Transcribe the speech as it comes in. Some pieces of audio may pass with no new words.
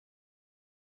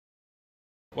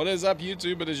What is up,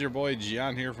 YouTube? It is your boy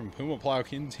Gian here from PumaPlow,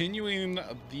 continuing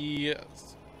the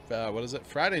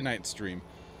Friday night stream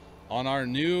on our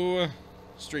new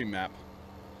stream map.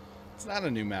 It's not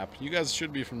a new map. You guys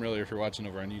should be familiar if you're watching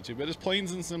over on YouTube. It is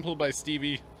Plains and Simple by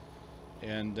Stevie,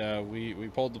 and we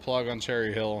pulled the plug on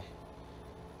Cherry Hill,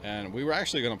 and we were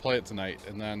actually going to play it tonight,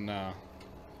 and then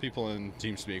people in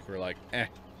TeamSpeak were like, eh.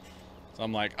 So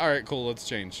I'm like, all right, cool, let's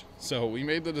change. So we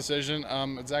made the decision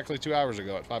exactly 2 hours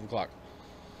ago at 5 o'clock.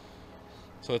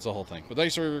 So it's a whole thing. But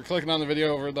thanks for clicking on the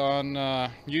video over on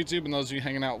YouTube, and those of you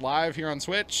hanging out live here on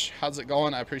Twitch. How's it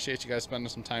going? I appreciate you guys spending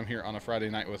some time here on a Friday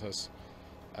night with us.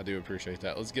 I do appreciate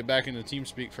that. Let's get back into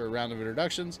TeamSpeak for a round of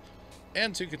introductions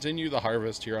and to continue the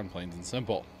harvest here on Plains and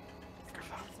Simple.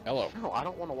 Hello. No, I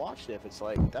don't want to watch it if it's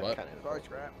like that What? kind of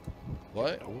crap.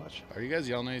 What? Are you guys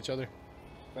yelling at each other?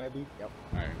 Maybe. Yep.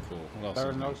 Alright, cool. What else?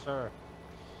 Sir, no, sir.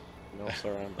 No,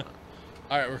 sir, I'm not.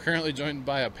 Alright, we're currently joined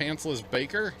by a pantsless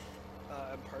baker.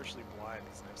 I'm partially blind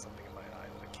because I have something in my eye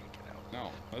that I can't get out.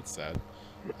 No, that's sad.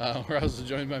 We're also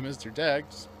joined by Mr.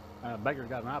 Dex. Baker's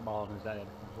got an eyeball in his head.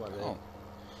 That's what it is. Oh.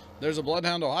 There's a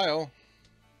Bloodhound, Ohio.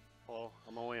 Well,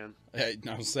 I'm gonna win. Hey,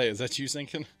 I was say, is that you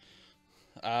sinking?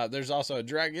 There's also a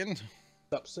Dragon.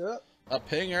 What's up? A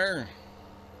Pinger.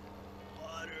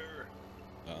 Butter.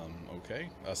 Okay.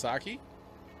 A Saki.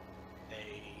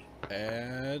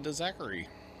 And a Zachary.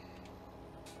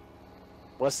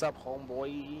 What's up,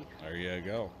 homeboy? There you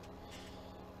go.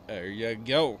 There you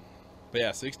go. But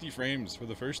yeah, 60 frames for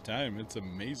the first time. It's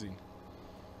amazing.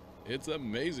 It's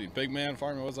amazing. Big Man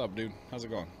Farming, what's up, dude? How's it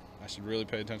going? I should really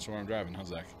pay attention when I'm driving. How's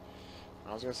Zach?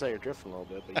 I was gonna say you're drifting a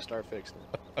little bit, but you start fixing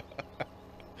it.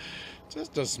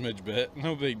 Just a smidge bit.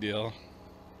 No big deal.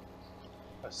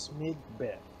 A smidge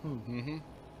bit. Mm-hmm.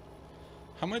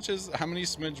 How many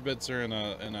smidge bits are in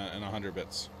a 100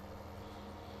 bits?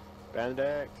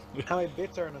 Benedict. How many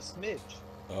bits are in a smidge?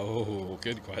 Oh,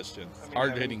 good question. I mean,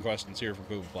 Hard-hitting questions here from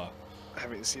PumaPlow.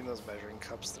 Have you seen those measuring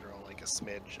cups that are all like a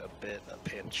smidge, a bit, a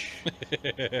pinch?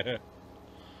 Yeah,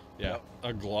 Yep.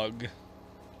 a glug.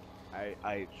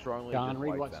 I strongly John,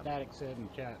 read dislike what them. Static said in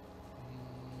chat.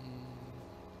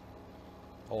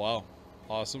 Oh wow,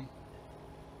 awesome.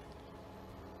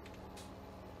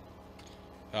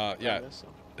 Yeah,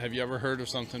 have you ever heard of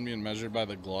something being measured by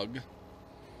the glug?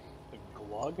 The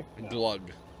glug?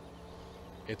 Glug.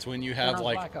 It's when you have Sounds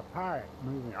like a pirate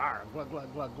moving. Arr, glug,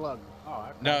 glug, glug, glug. Oh,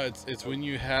 no, it's when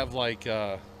you have like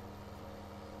a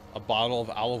bottle of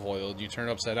olive oil and you turn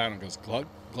it upside down and it goes glug,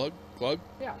 glug, glug.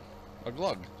 Yeah. A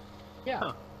glug. Yeah.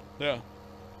 Huh. Yeah.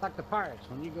 Like the pirates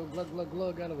when you go glug, glug,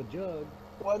 glug out of a jug.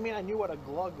 Well, I mean, I knew what a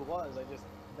glug was. I just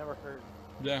never heard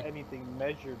Yeah. anything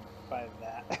measured by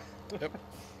that. Yep.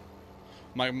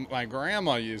 My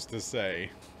grandma used to say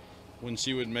when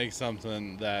she would make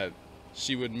something that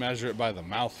she would measure it by the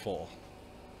mouthful.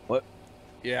 What?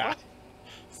 Yeah. What?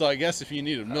 So I guess if you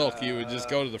needed milk, you would just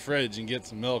go to the fridge and get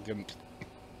some milk and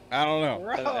I don't know.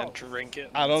 And drink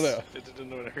it. I don't know. Spit it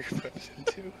into whatever you put it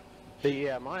into. But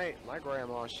yeah, my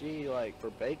grandma, she like for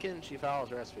bacon, she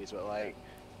follows recipes, but like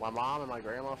my mom and my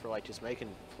grandma for like just making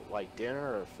like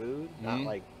dinner or food, not Mhm.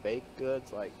 like baked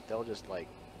goods, like they'll just like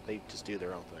they just do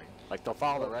their own thing. Like they'll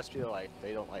follow the recipe, like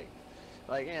they don't like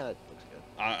yeah, that looks good.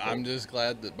 I'm just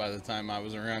glad that by the time I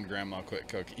was around, Grandma quit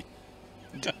cooking.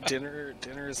 Dinner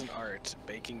is an art.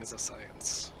 Baking is a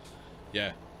science.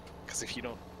 Yeah. Because if you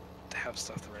don't have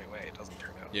stuff the right way, it doesn't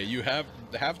turn out. Yeah, you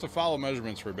have to follow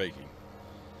measurements for baking.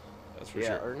 That's for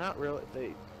Yeah, sure. or not really.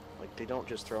 They don't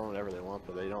just throw in whatever they want,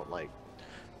 but they don't like.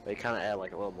 They kind of add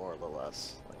like a little more, a little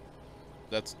less. Like,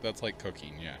 That's like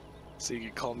cooking, yeah. So you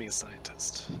could call me a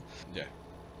scientist. Yeah.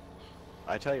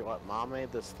 I tell you what, Mom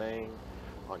made this thing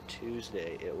on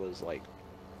Tuesday. It was like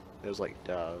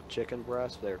chicken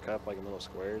breasts. They were cut up like in little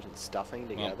squares and stuffing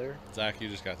together. Well, Zach, you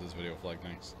just got this video flagged.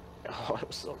 Thanks. Oh, it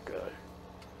was so good.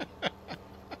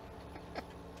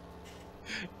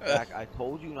 Zach, I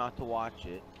told you not to watch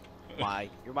it.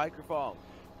 Your microphone.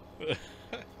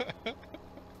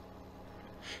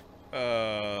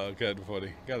 Good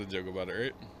funny. Got a joke about it,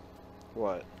 right?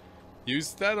 What? You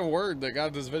said a word that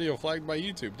got this video flagged by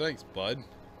YouTube. Thanks, bud.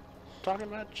 Talking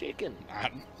about chicken. I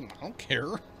don't care.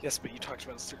 Yes, but you talked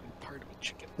about a certain part of a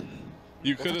chicken.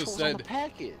 You Well, could that's have what was on the said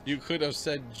package. you could have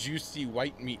said juicy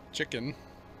white meat chicken.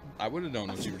 I would have known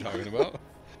what you were talking about.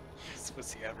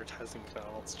 Was he advertising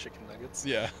McDonald's chicken nuggets?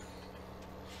 Yeah.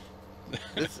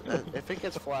 If it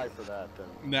gets flagged for that, then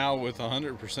Now with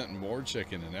 100% more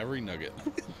chicken in every nugget.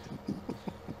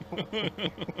 You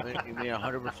mean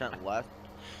 100% less?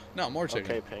 No, more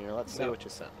chicken. okay, Pinger. Let's see No. what you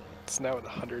sent me. It's now at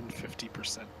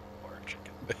 150% more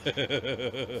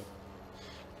chicken.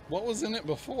 What was in it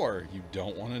before? You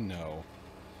don't want to know.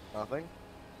 Nothing.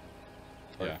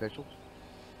 Yeah. Officials.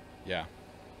 Yeah.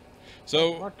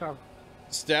 So, What the?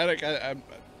 Static,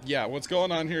 yeah, what's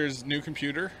going on here is new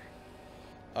computer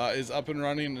is up and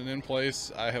running and in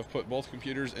place. I have put both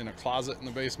computers in a closet in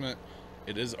the basement.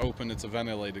 It is open. It's a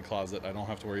ventilated closet. I don't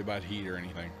have to worry about heat or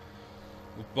anything.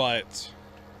 But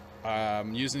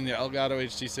I'm using the Elgato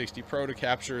HT60 Pro to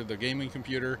capture the gaming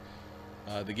computer.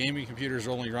 The gaming computer is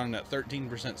only running at 13%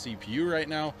 CPU right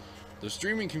now. The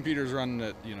streaming computer is running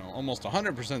at, you know, almost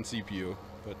 100% CPU,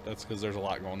 but that's because there's a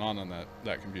lot going on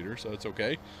that computer, so it's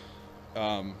okay.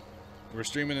 We're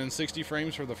streaming in 60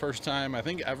 frames for the first time, I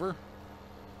think, ever.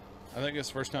 I think it's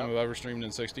the first time I've ever streamed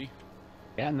in 60.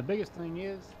 Yeah, and the biggest thing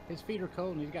is his feet are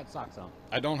cold and he's got socks on.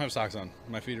 I don't have socks on.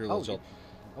 My feet are a little chilled.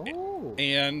 Oh.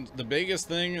 And the biggest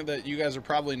thing that you guys are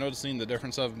probably noticing the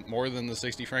difference of more than the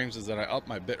 60 frames is that I upped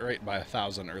my bitrate by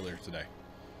 1,000 earlier today.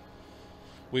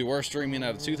 We were streaming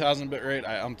at a 2,000 bitrate.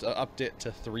 I upped it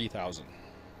to 3,000.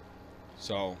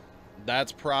 So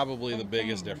that's probably the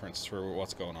biggest difference for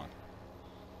what's going on.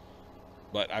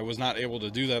 But I was not able to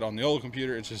do that on the old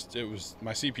computer. It's just,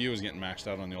 my CPU was getting maxed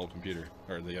out on the old computer,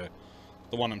 or the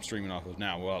one I'm streaming off of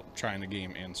now, while trying to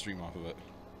game and stream off of it.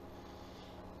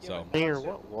 So, Here,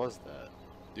 what was that?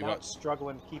 do Now what? it's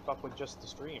struggling to keep up with just the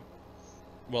stream.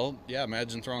 Well, yeah,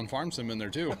 imagine throwing Farm Sim in there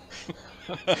too.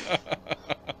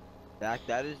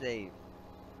 That is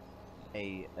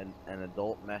an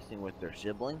adult messing with their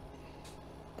sibling.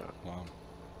 Wow.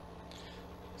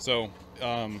 So,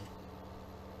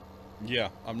 yeah,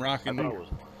 I'm I thought rocking it was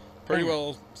pretty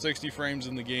well 60 frames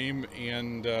in the game,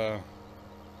 and we're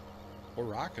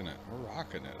rocking it. We're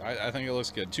rocking it. I think it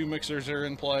looks good. 2 mixers are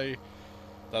in play.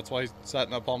 That's why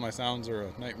setting up all my sounds are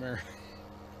a nightmare.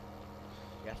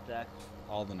 yes, Jack.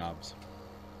 All the knobs.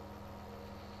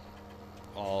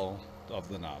 All of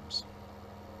the knobs.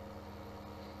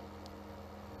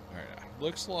 Alright,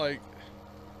 looks like...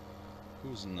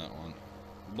 Who's in that one?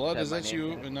 Blood, Said is my that name,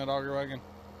 you Jack. in that auger wagon?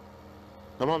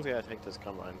 Someone's gotta take this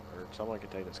combine, or someone can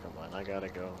take this combine. I gotta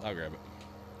go. I'll grab it.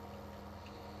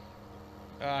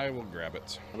 I will grab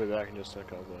it. I'll be back in just a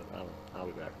second, but I'll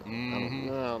be back.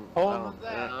 Mhm.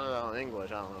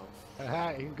 English, I don't know.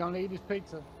 He's gonna eat his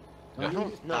pizza. Yeah. Gonna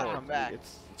eat his No, I'm back.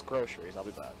 It's groceries. I'll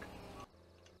be back.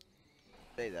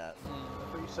 Say that.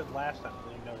 That's what you said last time,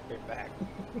 then you never came back.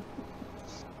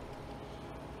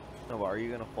 No, but are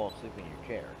you gonna fall asleep in your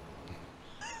chair?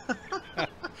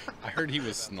 I heard he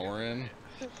was snoring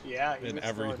Yeah, he and was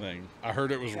snoring. everything. I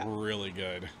heard it was Yeah. really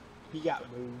good. He got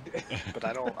moved. But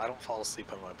I don't fall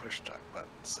asleep on my push talk button,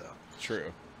 so.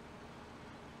 True.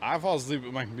 I fall asleep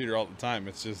at my computer all the time.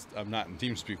 It's just I'm not in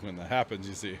TeamSpeak when that happens,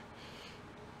 you see.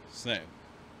 Saying.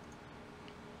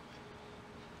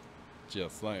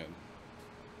 Just saying.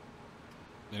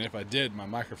 And if I did, my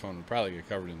microphone would probably get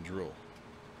covered in drool.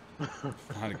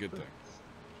 Not a good thing.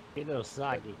 Get a little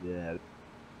soggy. Yeah.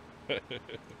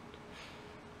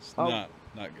 It's Oh. not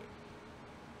good.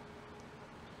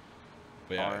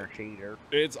 But yeah, Darn cheater.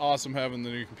 it's awesome having the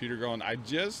new computer going. I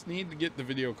just need to get the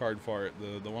video card for it,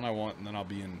 the one I want, and then I'll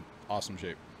be in awesome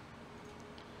shape.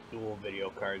 Dual video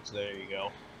cards, there you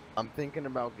go. I'm thinking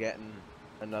about getting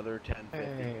another 1050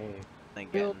 Hey,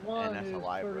 and build getting one an is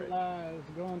SLI bridge.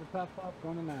 fertilized. Going to pop up,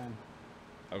 going to 9.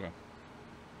 Okay.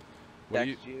 What do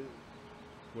you Text you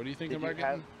thinking did you about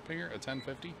getting, Pinger? A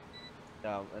 1050?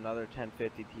 another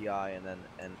 1050 Ti and then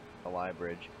an SLI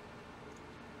bridge.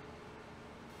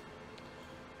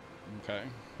 Okay.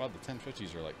 Wow, the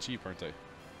 1050s are like cheap, aren't they?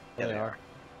 Yeah, they are.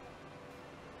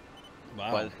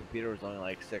 Wow. But this computer was only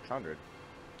like 600.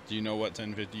 Do you know what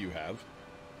 1050 you have?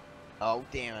 Oh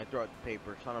damn! I threw out the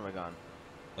paper. Son of a gun.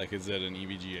 Like, is it an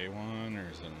EVGA one or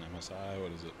is it an MSI?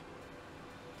 What is it?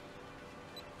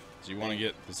 Do you want to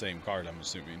get the same card, I'm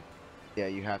assuming? Yeah,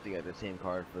 you have to get the same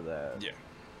card for the. Yeah.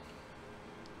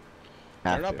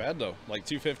 Have They're not to. bad, though. Like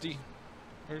 250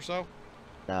 or so?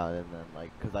 No, and then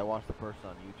like, cause I watched the person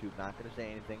on YouTube. Not gonna say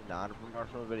anything. Not a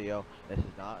promotional video. This is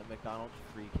not a McDonald's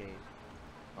free case.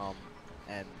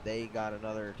 And they got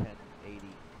another 1080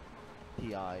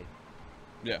 Ti.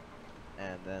 Yeah.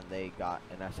 And then they got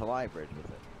an SLI bridge with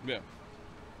it. Yeah.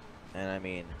 And I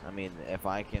mean, if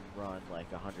I can run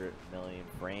like 100 million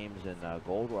frames in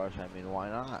Gold Rush, I mean, why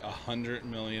not? 100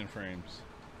 million frames.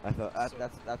 I thought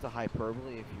that's a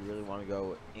hyperbole if you really want to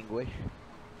go English.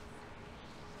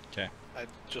 Okay. I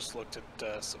just looked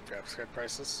at some graphics card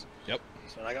prices. Yep.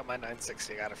 So when I got my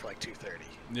 960, I got it for like 230.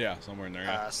 Yeah, somewhere in there.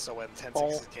 Yeah. So when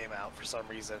 1060 came out, for some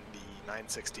reason the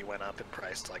 960 went up in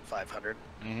price to like 500.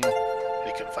 Mm-hmm.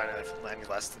 You couldn't find any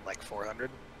less than like 400.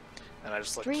 And I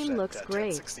just looked Stream at looks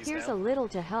great. 1060s Here's now. a little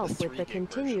to help The with the 3 gig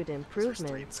continued version is for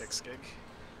 3 and improvements. 6 gig.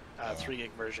 3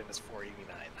 gig version is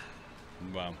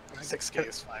 $489. Wow. 6 gig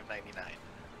is $599.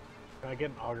 Can I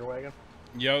get an auger wagon?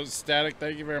 Yo, Static,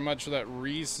 thank you very much for that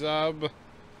resub.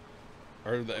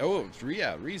 Or the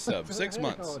resub, 6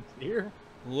 months. Oh, it's here.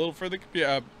 A little for the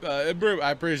computer.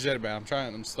 I appreciate it, man.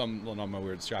 I'm stumbling on my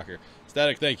weird shocker.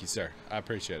 Static, thank you, sir. I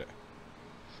appreciate it.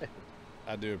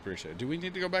 I do appreciate it. Do we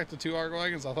need to go back to 2 Argo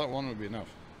wagons? I thought 1 would be enough.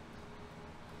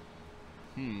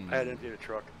 I had to empty the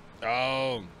truck.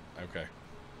 Oh, okay.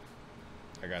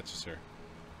 I got you, sir.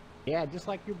 Yeah, just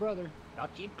like your brother.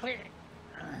 Got you clear.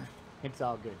 It's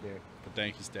all good, dude. But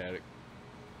thank you, Static.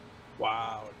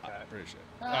 Wow. I appreciate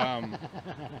it.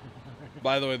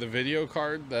 By the way, the video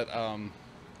card that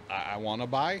I want to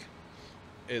buy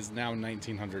is now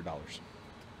 $1,900.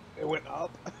 It went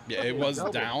up. Yeah, it was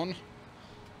down.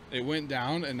 It went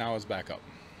down and now it's back up.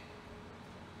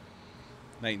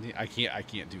 19. I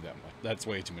can't do that much. That's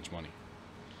way too much money.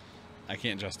 I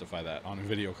can't justify that on a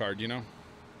video card, you know?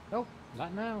 Nope,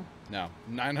 not now. No,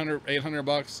 900, 800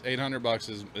 bucks. 800 bucks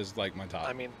is like my top.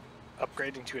 I mean,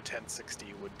 upgrading to a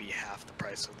 1060 would be half the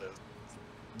price of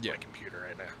my computer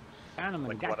right now.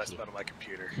 Like what I spent on my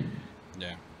computer.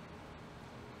 Yeah.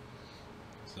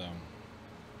 So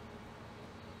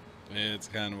it's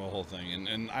kind of a whole thing,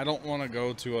 and I don't want to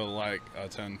go to a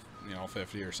 10,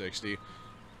 50 or 60.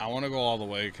 I want to go all the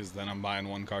way because then I'm buying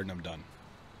 1 card and I'm done.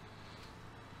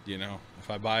 You know,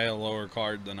 if I buy a lower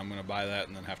card, then I'm going to buy that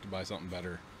and then have to buy something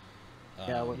better.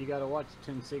 Yeah, well, you got to watch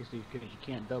 1060s because you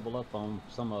can't double up on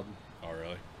some of them. Oh,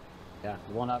 really? Yeah,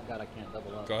 the one I've got, I can't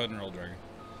double up. Go ahead and roll, Dragon.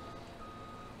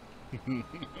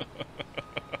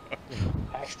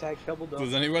 Hashtag double double.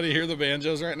 Does anybody hear the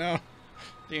banjos right now?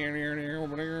 Baker,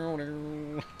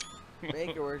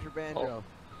 where's your banjo?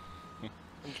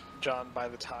 John, by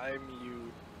the time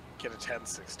you get a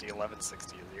 1060,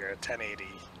 1160, you're at 1080.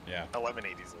 Yeah.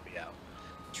 1180s will be out.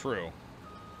 True.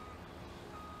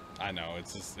 I know,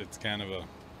 it's kind of a,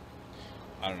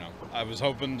 I don't know. I was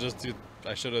hoping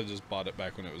I should have just bought it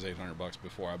back when it was 800 bucks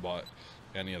before I bought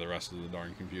any of the rest of the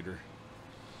darn computer.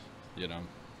 You know.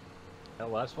 Oh,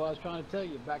 well, that's what I was trying to tell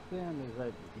you back then, is that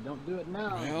if you don't do it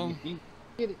now, Well, you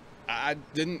get it. I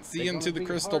didn't see into the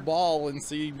crystal ball and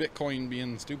see Bitcoin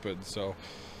being stupid, so.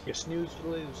 You snooze, you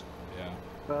lose. Yeah.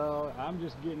 Well, I'm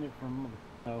just getting it from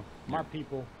my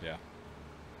people. Yeah.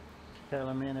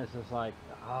 Telling me, and it's just like,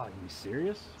 oh, you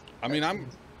serious? I mean, I'm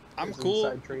cool.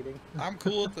 Inside trading. I'm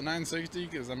cool at the 960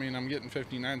 because I mean I'm getting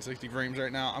 5960 frames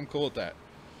right now. I'm cool with that.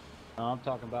 I'm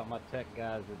talking about my tech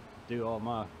guys that do all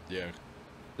my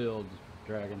builds,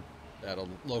 Dragon. At a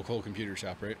local computer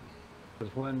shop, right?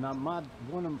 Because when that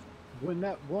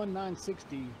one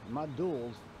 960, my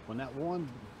duals, when that one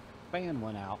fan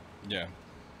went out, Yeah.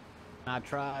 I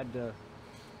tried to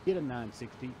get a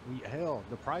 960. Hell,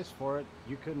 the price for it,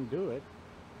 you couldn't do it,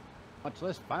 much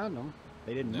less find them.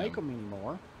 They didn't make them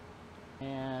anymore,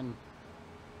 and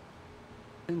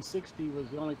 1060 was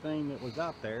the only thing that was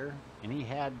out there, and he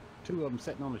had 2 of them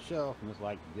sitting on the shelf, and was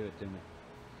like, "Give it to me."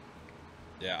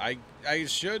 Yeah, I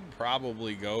should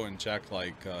probably go and check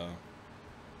like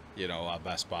you know, a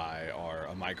Best Buy or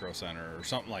a Micro Center or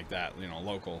something like that, you know,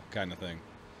 local kind of thing.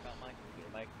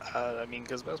 I mean,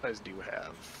 because Best Buys do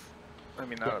have, I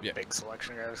mean, not a big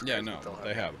selection of graphics cards. cards, Yeah, no, but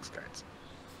they have. graphics cards.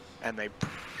 And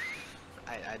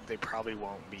they probably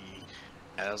won't be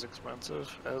as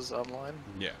expensive as online.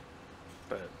 Yeah.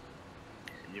 But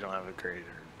you don't have as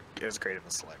great of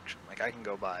a selection. Like, I can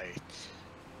go buy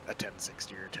a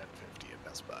 1060 or 1050 at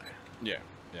Best Buy. Yeah,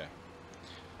 yeah.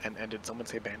 And did someone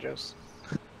say banjos?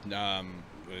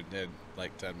 It did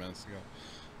like 10 minutes ago.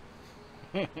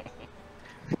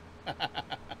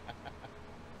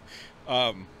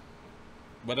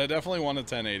 But I definitely want a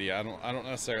 1080. I don't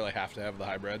necessarily have to have the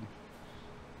hybrid,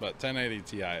 but 1080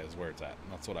 Ti is where it's at.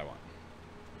 And that's what I want.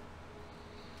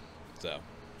 So,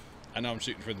 I know I'm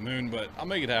shooting for the moon, but I'll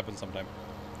make it happen sometime.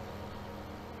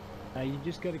 You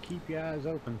just got to keep your eyes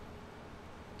open.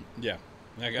 Yeah,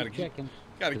 I gotta keep checking.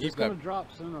 Gotta keep it's that. gonna drop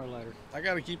sooner or later. I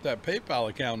gotta keep that PayPal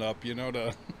account up, you know,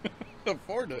 to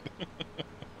afford it.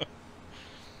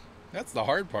 That's the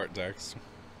hard part, Dex.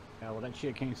 Yeah, well, that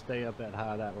shit can't stay up that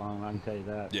high that long. I can tell you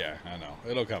that. Yeah, I know.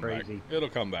 It'll come back. Crazy. It'll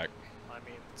come back. I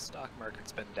mean, the stock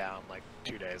market's been down like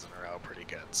 2 days in a row pretty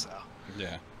good, so.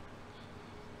 Yeah.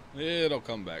 It'll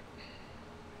come back.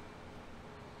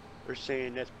 They're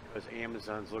saying that's because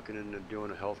Amazon's looking into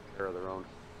doing a healthcare of their own.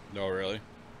 No, really?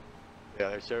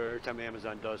 Yeah, so every time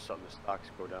Amazon does something, the stocks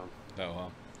go down. Oh,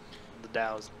 well. The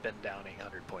Dow's been down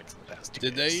 800 points in the past 2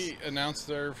 Did days. they announce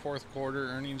their fourth quarter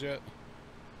earnings yet?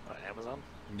 Amazon?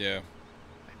 Yeah.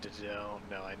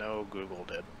 No, I know Google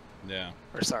did. Yeah.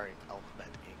 Or sorry, Alphabet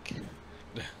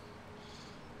Inc.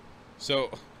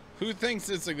 So, who thinks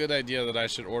it's a good idea that I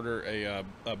should order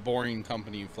a boring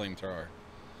company flamethrower?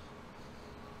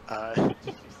 Twitter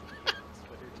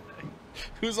today.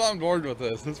 Who's on board with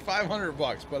this? It's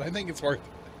 $500, but I think it's worth it.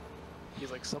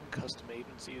 He's like, some custom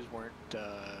agencies weren't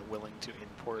willing to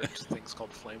import things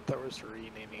called flamethrowers, so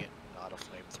renaming it not a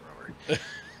flamethrower.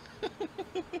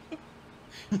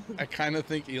 I kind of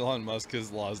think Elon Musk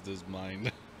has lost his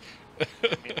mind. I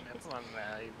mean, it's not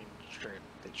that. I mean, sure,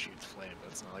 it shoots flame,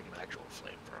 but it's not like an actual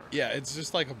flamethrower. Yeah, it's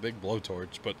just like a big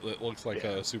blowtorch, but it looks like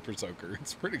a super soaker.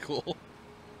 It's pretty cool.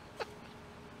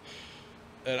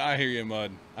 And I hear you,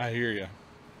 Mud. I hear you.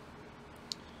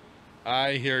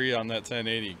 I hear you on that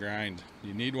 1080 grind.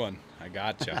 You need one. I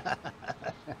gotcha.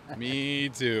 Me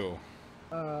too.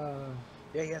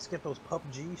 Yeah, you have to get those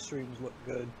PUBG streams look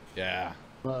good. Yeah.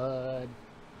 But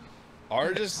Or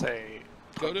I just say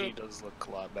go to- PUBG does look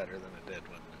a lot better than it did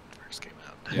when it first came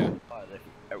out. yeah. But if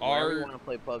you Our- want to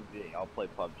play PUBG, I'll play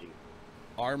PUBG.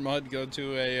 Our Mud go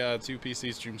to a 2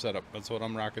 PC stream setup. That's what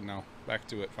I'm rocking now. Back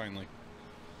to it finally.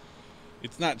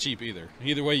 It's not cheap either.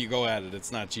 Either way you go at it,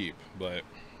 it's not cheap. But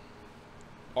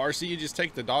RC, you just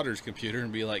take the daughter's computer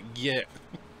and be like, get.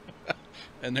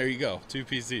 And there you go. 2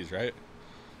 PCs, right?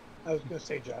 I was gonna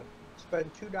say, John,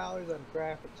 spend $2 on a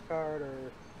graphics card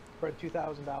or spend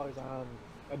 $2,000 on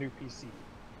a new PC.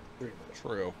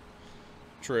 True.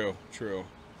 True. True.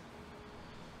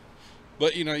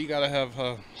 But, you know, you got to have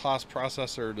a Haas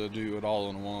processor to do it all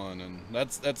in one. And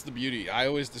that's the beauty. I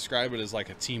always describe it as like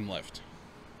a team lift.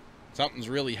 Something's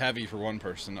really heavy for one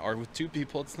person. Or with 2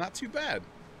 people, it's not too bad.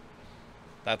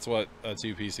 That's what a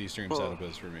 2 PC stream setup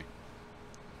is for me.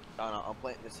 I'm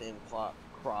playing the same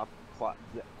crop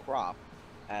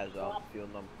as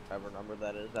field number, whatever number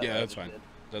that is. Yeah, that's fine.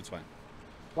 That's fine.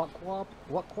 what crop?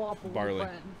 are we Barley.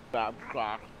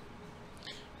 planting?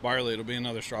 Barley, it'll be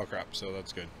another straw crop, so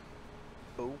that's good.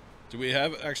 Oh. Do we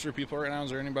have extra people right now?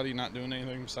 Is there anybody not doing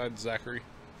anything besides Zachary?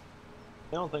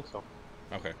 I don't think so.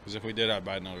 Okay, because if we did, I'd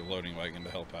buy another loading wagon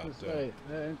to help out. Just say,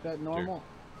 ain't that normal?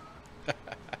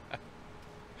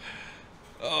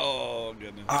 Oh,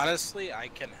 goodness. Honestly, I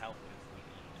can help if we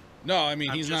need. No, I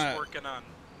mean, I'm he's just not... working on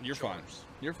You're fine. chores.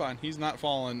 You're fine. He's not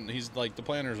falling. He's like, the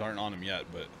planners aren't on him yet,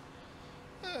 but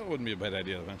it wouldn't be a bad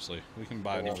idea eventually. We can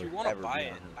buy If another. you want to ever buy be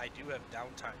it, on him. I do have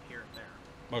downtime here and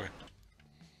there. Okay.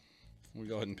 We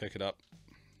go ahead and pick it up.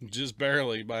 Just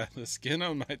barely by the skin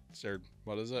on my... Or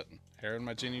what is it? Hair on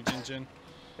my chinny chin chin?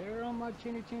 Hair on my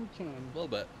chinny chin chin. A little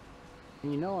bit.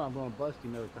 And you know I'm gonna bust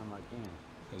him every time I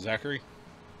can. Zachary?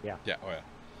 Yeah. Yeah, oh yeah.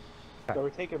 So we're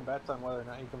taking bets on whether or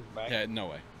not he comes back. Yeah, no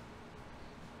way.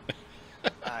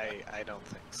 I don't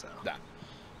think so. Nah.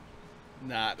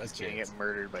 Not a He's gonna chance. get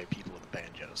murdered by people with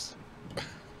banjos.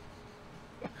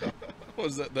 What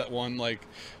was that one, like,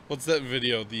 what's that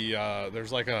video? The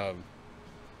there's like a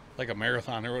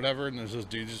marathon or whatever, and there's this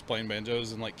dude just playing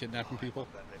banjos and like kidnapping people.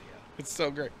 That video. It's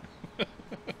so great.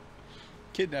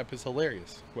 Kidnap is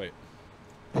hilarious. Wait.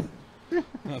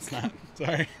 No, it's not.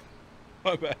 Sorry.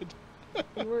 My bad.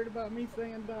 You worried about me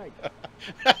saying dyke?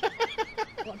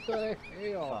 What the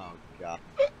hell? Oh god.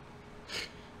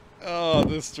 Oh,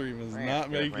 this stream is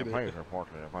not making it.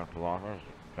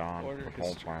 Order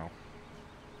history.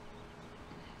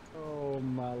 Oh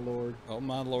my lord. Oh,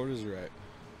 my lord is right.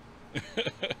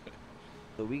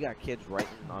 So we got kids writing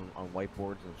on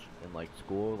whiteboards in like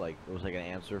school. Like it was like an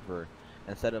answer for,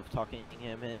 instead of tucking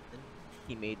him in,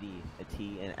 he made a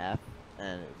T and F,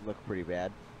 and it looked pretty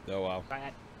bad. Oh, wow.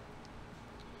 Fat.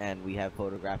 And we have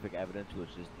photographic evidence, which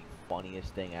is the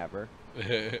funniest thing ever.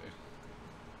 Okay.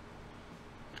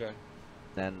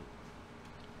 Then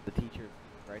the teacher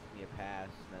writes me a pass,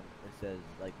 and then it says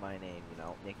like my name, you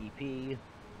know, Nikki P,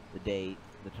 the date,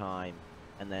 the time,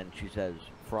 and then she says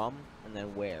from, and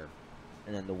then where,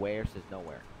 and then the where says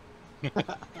nowhere.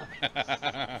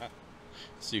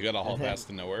 So you got a hall And then- pass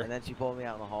to nowhere. And then she pulled me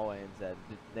out in the hallway and said,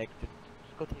 Nick,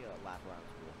 just go take a lap around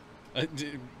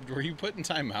school. Were you putting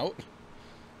time out?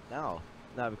 No,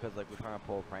 because like we're trying to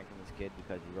pull a prank on this kid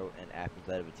because he wrote an F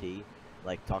instead of a T,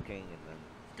 like talking and then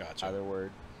Gotcha. other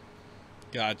word.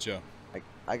 Gotcha. Like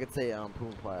I could say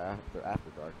PumaPlow after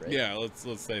dark, right? Yeah, let's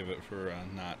save it for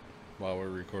not while we're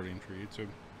recording for YouTube.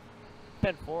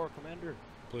 10-4, Commander.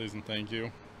 Please and thank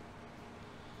you.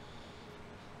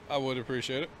 I would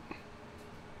appreciate it.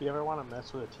 Do you ever want to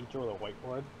mess with a teacher with a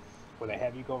whiteboard where they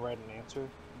have you go write an answer,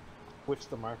 switch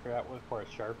the marker out with for a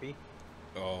Sharpie?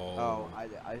 Oh,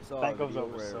 I saw That a goes video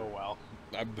over where, so well.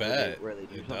 I bet where they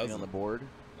do it something doesn't on the board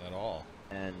at all.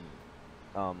 and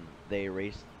they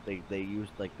erased they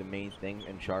used like the main thing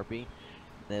in Sharpie.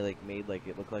 They like made like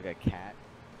it look like a cat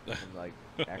in like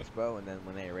Expo, and then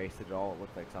when they erased it all, it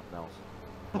looked like something else.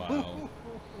 Wow.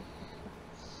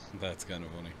 That's kind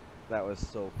of funny. That was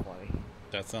so funny.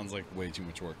 That sounds like way too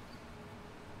much work.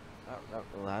 I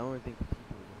don't even think the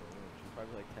teacher was in the room. She was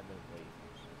probably like 10 minutes late.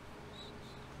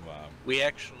 Wow. We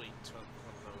actually took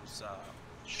one of those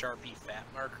Sharpie fat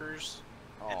markers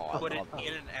and Oh, put I it love those.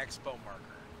 in an expo marker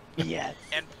Yes.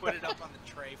 and put it up on the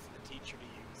tray for the teacher to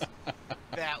use.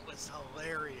 That was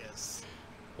hilarious.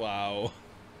 Wow.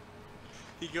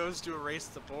 He goes to erase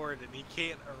the board and he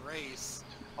can't erase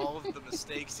all of the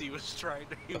mistakes he was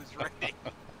writing.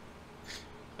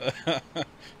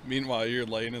 Meanwhile, you're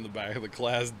laying in the back of the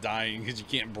class dying because you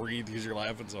can't breathe because you're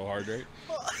laughing so hard, right?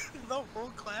 Well, the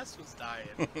whole class was dying,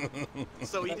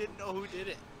 so he didn't know who did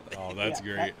it. Oh, that's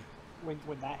Yeah, great.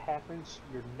 When that happens,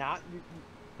 you're not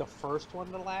the first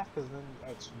one to laugh, because then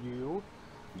it's you.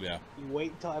 Yeah, You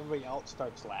wait until everybody else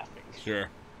starts laughing. sure.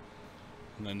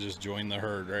 And then just join the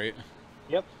herd, right?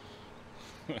 Yep.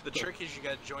 The trick is you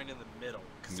gotta join in the middle,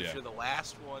 because Yeah. if you're the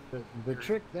last one, The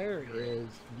trick there is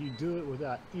you do it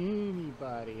without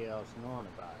anybody else knowing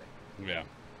about it. Yeah.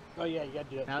 Oh yeah, you gotta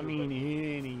do that. I too, mean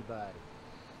anybody.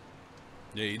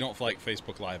 Yeah, you don't like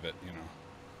Facebook Live it, you know.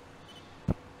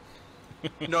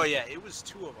 no, yeah, it was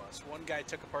two of us. One guy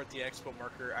took apart the expo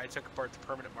marker, I took apart the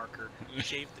permanent marker,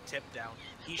 shaved the tip down.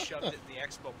 He shoved it in the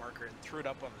expo marker and threw it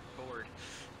up on the board.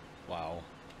 Wow.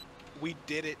 We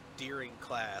did it during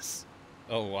class.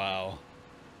 Oh, wow.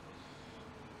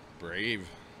 Brave.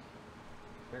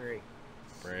 Very.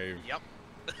 Brave. Yep.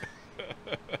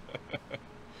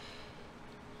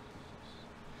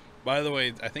 By the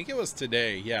way, I think it was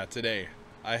today. Yeah, today.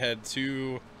 I had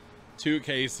two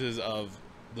cases of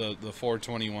the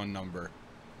 421 number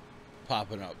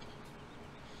popping up.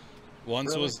 Once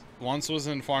Really? was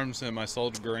in farm sim. I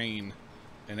sold grain,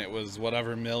 and it was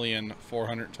whatever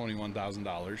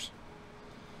 $1,421,000.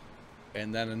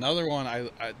 And then another one,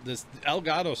 this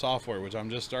Elgato software, which I'm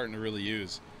just starting to really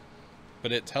use,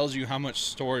 but it tells you how much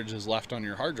storage is left on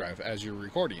your hard drive as you're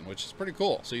recording, which is pretty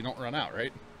cool. So you don't run out,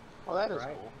 right? Oh, that is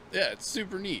Right. cool. Yeah, it's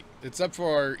super neat. Except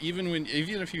for even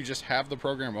if you just have the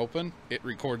program open, it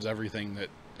records everything that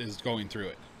is going through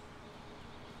it.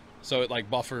 So it like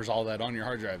buffers all that on your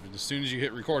hard drive, and as soon as you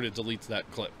hit record, it deletes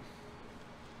that clip.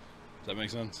 Does that make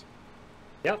sense?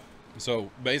 Yep.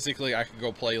 So basically, I could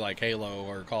go play like Halo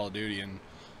or Call of Duty, and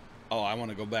I want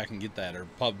to go back and get that, or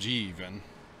PUBG even.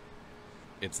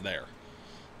 It's there.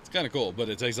 It's kind of cool, but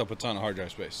it takes up a ton of hard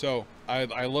drive space. So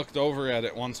I looked over at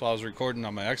it once while I was recording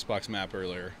on my Xbox map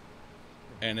earlier,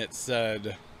 and it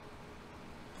said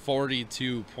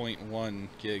 42.1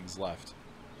 gigs left.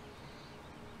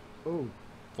 Ooh.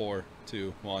 4,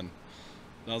 2, 1. And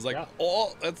I was like, Yeah.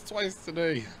 oh, that's twice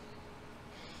today.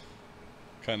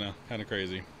 Kind of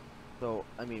crazy. So,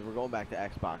 I mean, we're going back to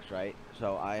Xbox, right?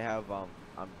 So I have,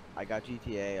 I got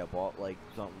GTA. I bought like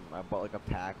I bought like a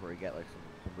pack where you get like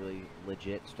some really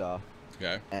legit stuff.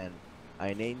 Okay. And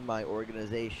I named my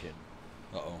organization.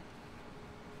 Uh-oh.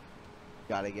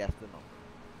 Gotta guess the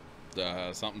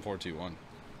number. Something 421.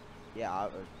 Yeah,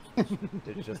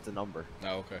 it's just a number.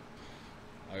 Oh, okay.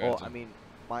 Well, I mean,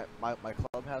 my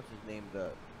clubhouse is named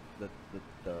the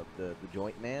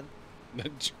Joint Man. The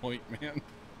Joint Man.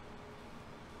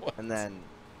 What? And then,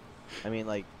 I mean,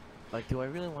 like, do I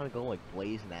really want to go like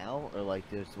Blaze now, or like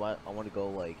I want to go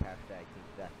like #Team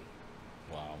Steffi?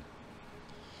 Wow.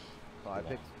 So I Wow.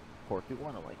 picked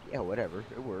 421. I'm like, yeah, whatever,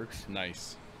 it works.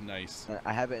 Nice. Nice. And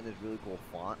I have it in this really cool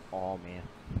font. Oh man,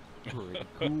 Pretty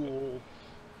cool.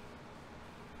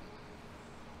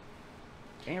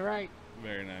 Ain't right.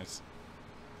 Very nice.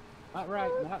 Not right.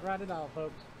 Not right at all,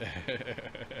 folks.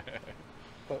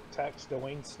 But text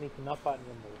Dwayne sneaking up on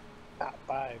you in the top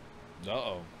 5.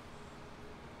 Uh-oh.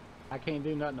 I can't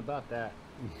do nothing about that.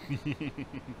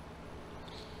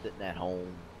 sitting at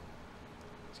home.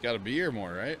 It's got to be here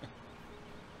more, right?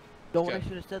 No, what I Okay.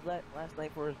 should have said last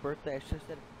night for his birthday, I should have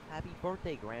said, "Happy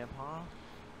birthday, Grandpa."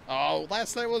 Oh,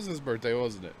 last night was his birthday,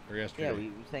 wasn't it? Or yesterday? Yeah,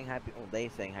 we sang happy. Oh, they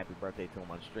sang happy birthday to him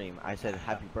on stream. I said,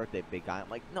 "Happy birthday, big guy." I'm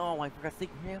like, no, I forgot to say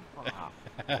Grandpa.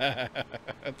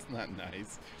 That's not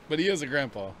nice. But he is a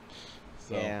grandpa.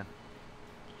 So. Yeah. I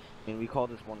mean, we call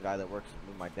this one guy that works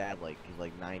with my dad, like, he's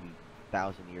like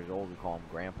 90,000 years old. We call him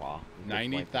Grandpa. He lifts, like, the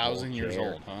 90,000 whole years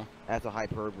chair. old, huh? That's a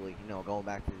hyperbole, you know, going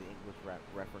back to the English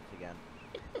reference again.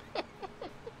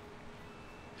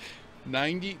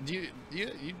 90?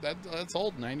 That's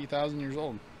old. 90,000 years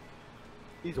old.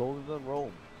 He's older than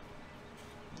Rome.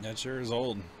 That sure is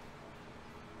old.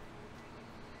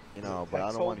 You know, but I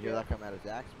That's don't want to old, hear yeah. that come out of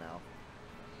Zach's mouth.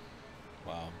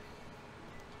 Wow.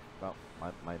 Well,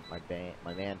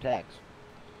 my man Tex.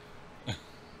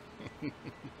 Goodness.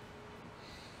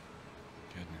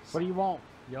 What do you want,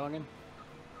 youngin?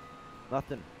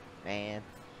 Nothing, man.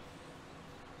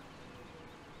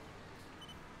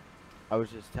 I was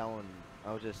just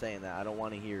saying that I don't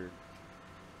want to hear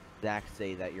Zach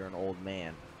say that you're an old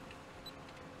man.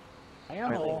 I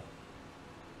am old.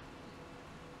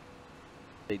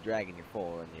 They dragging you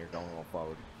forward and you're going all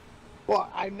forward.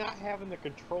 Well, I'm not having the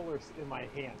controllers in my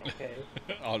hand, okay?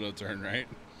 Auto turn, right?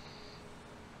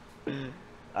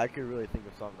 I could really think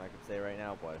of something I could say right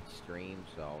now, but it's stream,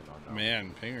 so no.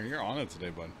 Man, Pinger, you're on it today,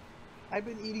 bud. I've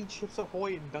been eating Chips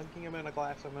Ahoy and dunking them in a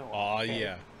glass of milk. Oh, okay?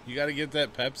 yeah. You got to get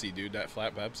that Pepsi, dude. That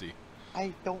flat Pepsi.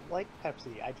 I don't like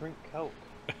Pepsi. I drink Coke.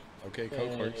 Okay,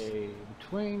 Coke works. Hey,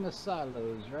 between the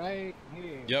silos, right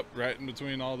here. Yep, right in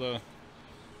between all the...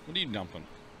 What are you dumping?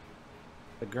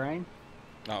 The grain?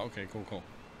 Oh, okay, cool.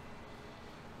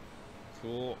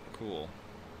 Cool.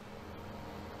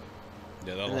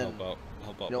 Yeah, that'll help out.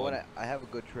 You know what? I have a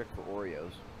good trick for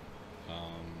Oreos.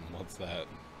 What's that?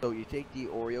 So you take the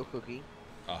Oreo cookie.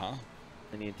 Uh-huh.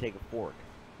 And you take a fork.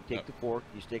 You take the fork,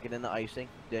 you stick it in the icing,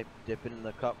 dip it in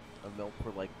the cup of milk for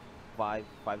like 5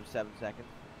 to 7 seconds.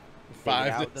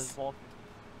 5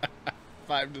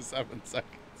 to 7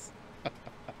 seconds.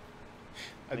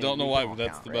 I don't know why, but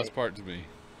that's the best part to me.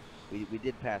 We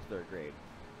did pass 3rd grade.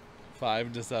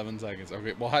 5 to 7 seconds.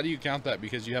 Okay, well, how do you count that?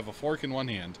 Because you have a fork in one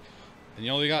hand, and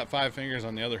you only got 5 fingers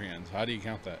on the other hand. How do you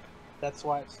count that? That's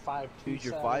why it's 5 to Use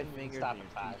your 5 fingers and your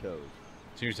 2 toes.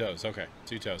 2 toes. Okay,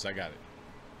 2 toes. I got it.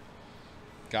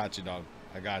 Got you, dog.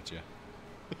 I got you.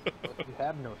 What if you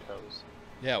have no toes?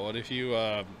 Yeah. What if you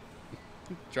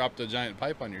dropped a giant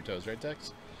pipe on your toes, right,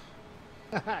 Tex?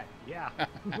 Yeah.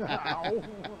 I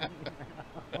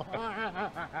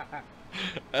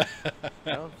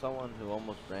know someone who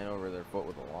almost ran over their foot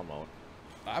with a lawnmower.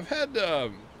 I've had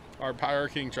our Power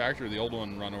King tractor, the old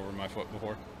one, run over my foot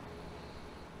before.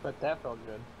 But that felt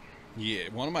good. Yeah,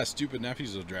 one of my stupid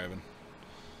nephews was driving.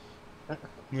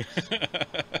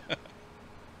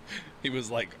 He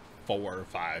was like 4 or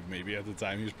 5 maybe at the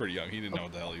time. He was pretty young. He didn't know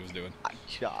what the hell he was doing.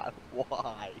 John,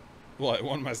 why? What,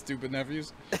 one of my stupid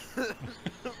nephews? Did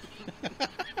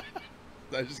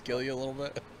I just kill you a little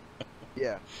bit?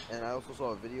 Yeah, and I also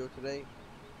saw a video today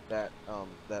that a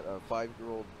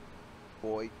 5-year-old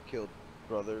boy killed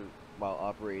brother while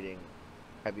operating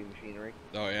heavy machinery.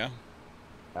 Oh, yeah?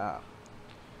 Ah.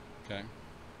 Okay.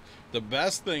 The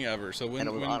best thing ever. So and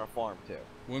it was on a farm, too.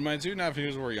 When my 2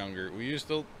 nephews were younger, we used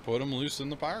to put them loose in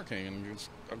the Power King and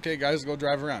just, okay, guys, go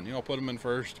drive around. You know, put them in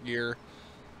 1st gear,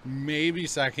 maybe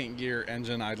 2nd gear,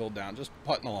 engine idled down, just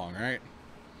putting along, right?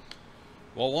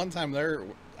 Well, one time they're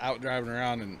out driving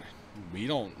around and we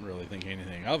don't really think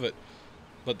anything of it,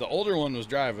 but the older one was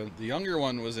driving, the younger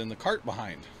one was in the cart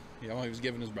behind. You know, he was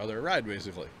giving his brother a ride,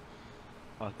 basically.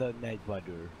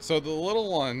 So the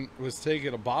little one was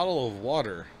taking a bottle of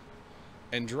water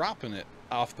and dropping it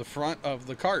off the front of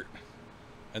the cart,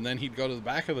 and then he'd go to the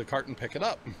back of the cart and pick it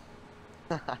up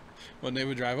when they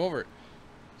would drive over.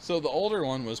 So the older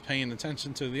one was paying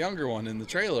attention to the younger one in the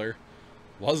trailer,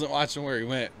 wasn't watching where he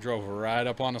went, drove right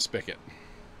up on a spigot,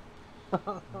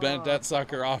 bent that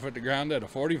sucker off at the ground at a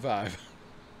 45.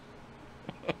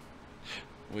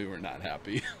 We were not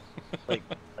happy. like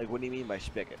what do you mean by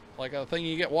spigot? Like a thing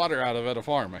you get water out of at a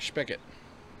farm, a spigot.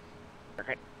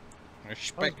 Okay. A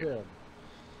spigot.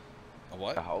 A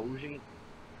what? A hosey?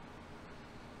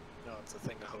 No, it's a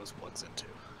thing the hose plugs into.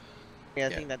 Yeah, I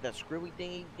think that screwy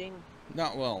thing.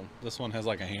 Not well. This one has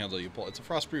like a handle you pull. It's a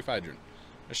frost-proof hydrant.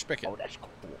 A spigot. Oh, that's cool.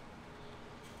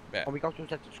 Yeah. Oh, we got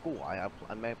those at the school. I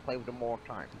may play with them all the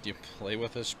time. You play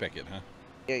with a spigot, huh?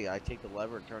 Yeah. I take the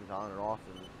lever, it turns on and off,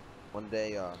 and one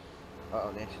day,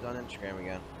 uh-oh, Nancy's on Instagram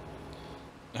again.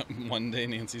 One day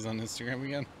Nancy's on Instagram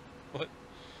again? What?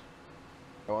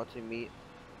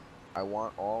 I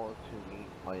want all to meet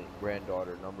my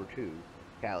granddaughter, number 2,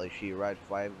 Callie. She arrived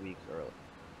 5 weeks early.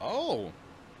 Oh!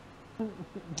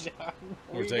 John,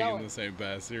 We're taking the same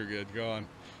pass. You're good. Go on.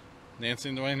 Nancy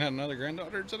and Dwayne had another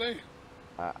granddaughter today?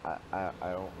 I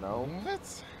don't know.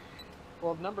 What?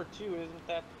 Well, number 2, isn't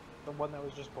that the one that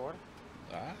was just born?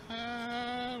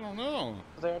 I don't know.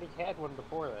 They already had one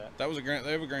before that. That was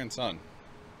they have a grandson.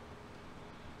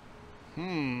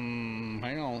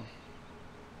 Hang on.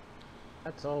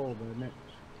 That's old, isn't it?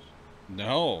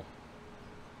 No.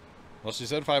 Well, she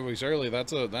said 5 weeks early.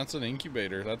 That's an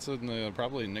incubator. That's in the,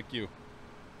 probably NICU.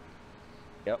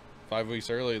 Yep. 5 weeks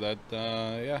early. That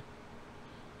yeah.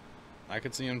 I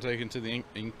could see him taken to the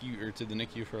to the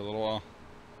NICU for a little while.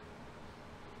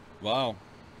 Wow.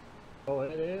 Oh,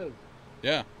 it is.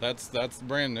 Yeah, that's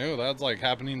brand new. That's like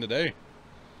happening today.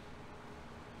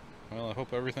 Well, I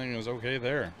hope everything is okay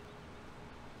there.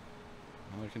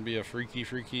 Well, it can be a freaky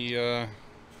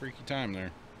time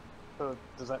there. So,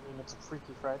 does that mean it's a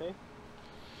Freaky Friday?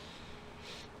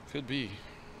 Could be.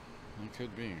 It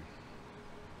could be.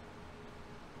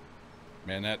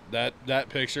 Man, that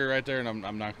picture right there, and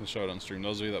I'm not going to show it on stream.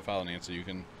 Those of you that follow Nancy, you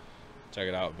can check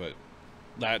it out, but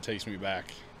that takes me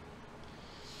back.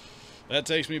 That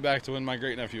takes me back to when my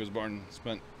great-nephew was born.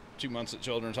 Spent 2 months at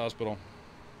Children's Hospital.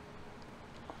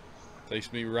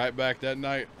 Takes me right back that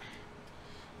night.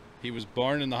 He was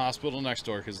born in the hospital next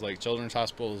door because, like, Children's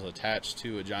Hospital is attached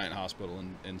to a giant hospital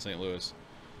in St. Louis.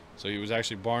 So he was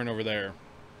actually born over there.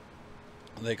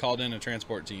 They called in a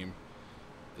transport team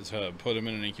to put him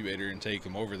in an incubator and take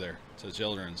him over there to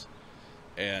Children's.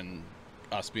 And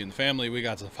us being the family, we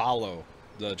got to follow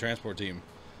the transport team.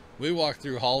 We walked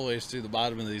through hallways to the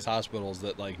bottom of these hospitals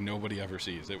that, like, nobody ever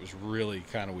sees. It was really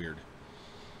kind of weird.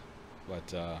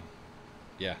 But,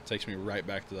 yeah, it takes me right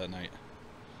back to that night.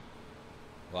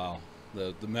 Wow.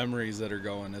 The memories that are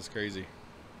going, it's crazy.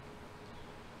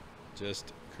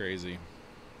 Just crazy.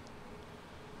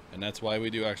 And that's why we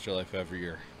do Extra Life every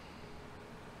year.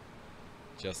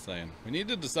 Just saying. We need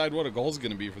to decide what a goal is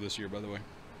going to be for this year, by the way.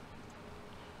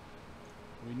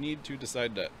 We need to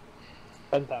decide that.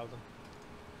 10,000.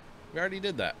 We already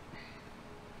did that.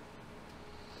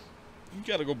 You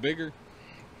got to go bigger.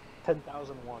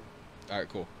 10,001. All right,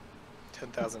 cool.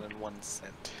 10,001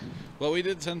 cent. Well, we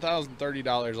did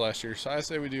 $10,030 last year, so I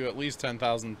say we do at least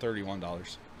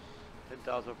 $10,031.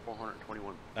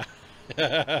 10,421.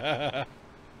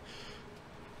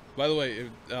 By the way,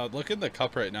 look in the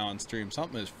cup right now on stream.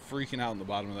 Something is freaking out in the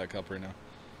bottom of that cup right now.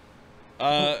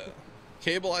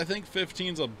 Cable, I think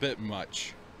 15's a bit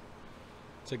much.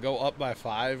 To go up by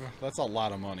 5, that's a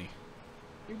lot of money.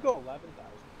 You go 11,000.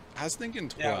 I was thinking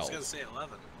 12. Yeah, I was gonna say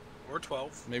 11 or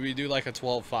 12. Maybe do like a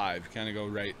 12-5, kind of go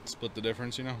right, split the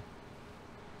difference, you know?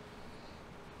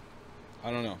 I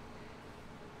don't know.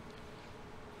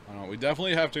 I don't know. We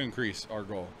definitely have to increase our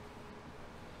goal.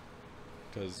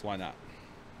 Because why not?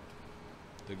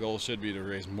 The goal should be to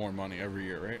raise more money every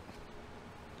year, right?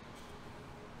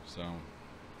 So,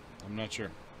 I'm not sure.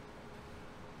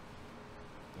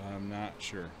 I'm not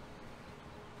sure.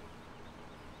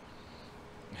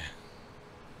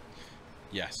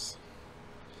 Yes.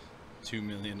 $2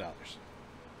 million.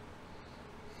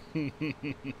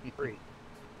 3.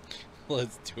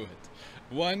 Let's do it.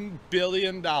 $1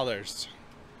 billion.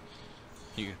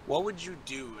 What would you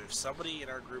do if somebody in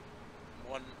our group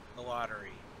won the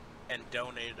lottery and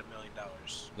donated $1 million?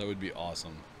 That would be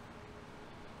awesome.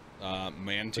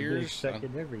 Man Would be tears.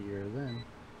 expected every year then.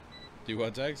 Do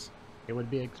what, Tex? It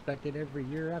would be expected every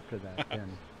year after that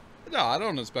then. No, I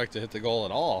don't expect to hit the goal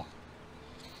at all.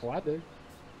 Well, I do.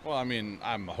 Well, I mean,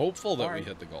 I'm hopeful that we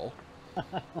hit the goal.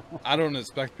 I don't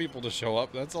expect people to show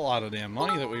up. That's a lot of damn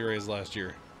money that we raised last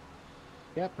year.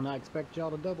 Yep, and I expect y'all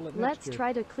to double it next Let's year.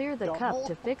 try to clear the cup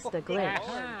to fix the glitch.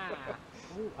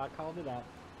 Ooh, I called it out.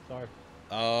 Sorry.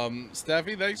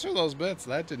 Steffi, thanks for those bits.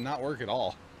 That did not work at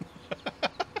all.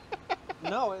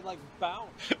 No, it like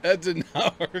bounced. That did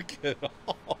not work at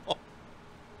all.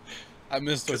 I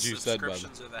missed what you said, by the way.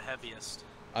 Subscriptions are the heaviest.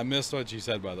 I missed what you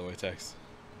said, by the way, Tex.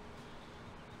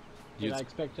 And I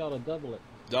expect y'all to double it.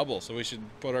 Double, so we should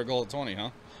put our goal at 20, huh?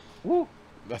 Woo!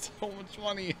 That's so much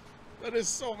money. That is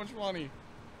so much money.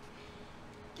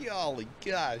 Golly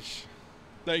gosh.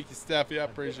 Thank you, Steffi. I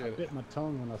appreciate I it. bit my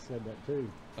tongue when I said that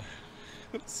too.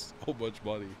 That's so much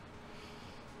money.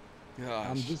 Gosh.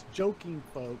 I'm just joking,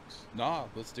 folks. Nah,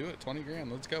 let's do it. 20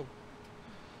 grand. Let's go.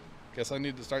 Guess I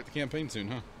need to start the campaign soon,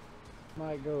 huh?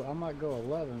 I might go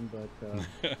 11, but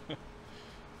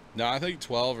No, I think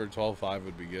 12 or 12.5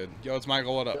 would be good. Yo, it's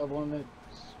Michael. What up? doubling it,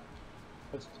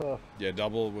 it's tough. Yeah,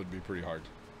 double would be pretty hard.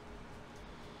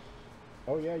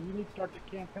 Oh yeah, you need to start the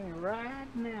campaign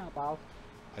right now, boss.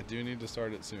 I do need to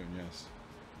start it soon, yes.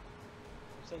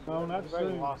 No, not You've already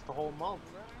soon. lost the whole month.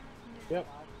 Yep,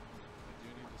 I do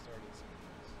need to start it soon,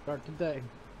 yes. start today.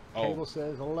 Oh, Cable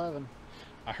says 11.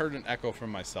 I heard an echo from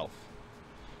myself.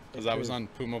 Because I was on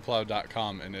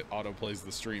PumaPlow.com and it auto-plays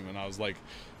the stream and I was like,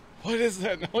 what is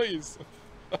that noise?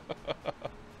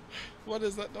 What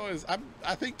is that noise?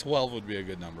 I think 12 would be a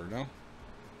good number, no?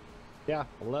 Yeah,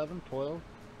 11, 12.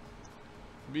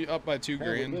 Be up by 2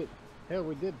 grand.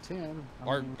 We did 10.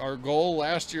 Our goal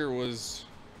last year was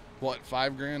what,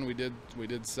 5 grand? We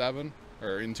did 7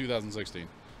 or in 2016.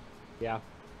 Yeah.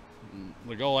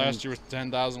 The goal last year was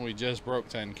 10,000. We just broke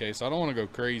 10K, so I don't want to go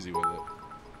crazy with it.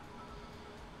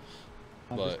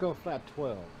 Just go flat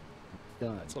 12.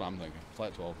 Done. That's what I'm thinking.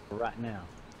 Flat 12. Right now.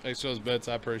 Thanks for those bits.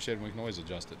 I appreciate it. We can always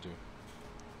adjust it too.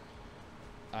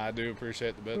 I do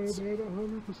appreciate the bits.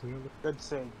 100%. Good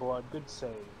save, blood. Good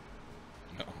save.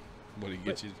 No. What do you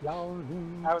get you?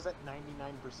 I was at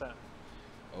 99%.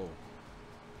 Oh.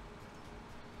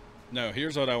 No,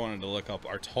 here's what I wanted to look up.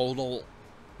 Our total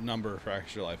number for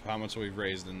Extra Life. How much we've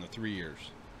raised in the 3 years.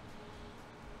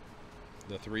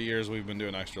 The 3 years we've been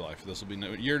doing Extra Life. This will be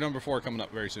year number 4 coming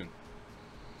up very soon.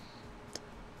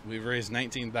 We've raised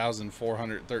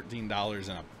 $19,413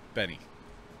 and a penny.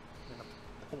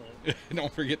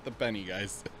 Don't forget the penny,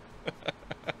 guys.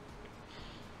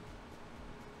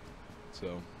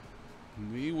 So,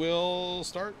 we will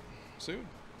start soon.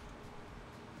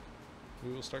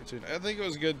 We will start soon. I think it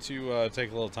was good to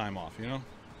take a little time off, you know?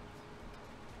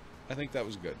 I think that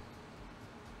was good.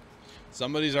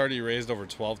 Somebody's already raised over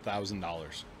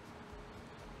 $12,000.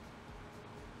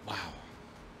 Wow. Wow.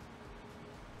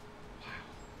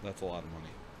 That's a lot of money.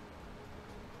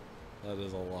 That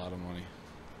is a lot of money.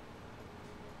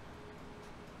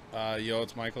 Yo,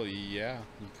 it's Michael. Yeah,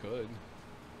 you could.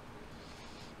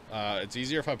 It's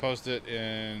easier if I post it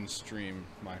in stream,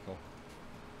 Michael.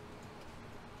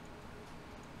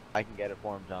 I can get it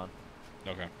for him, John.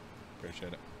 Okay.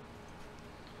 Appreciate it.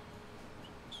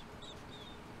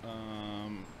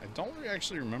 I don't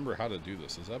actually remember how to do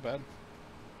this. Is that bad?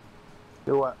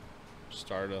 Do what?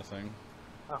 Start a thing.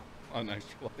 Oh. On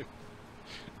Extra Life.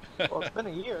 Well, it's been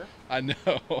a year. I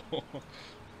know.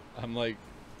 I'm like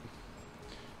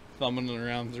thumbing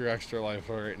around through Extra Life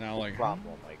right now, like.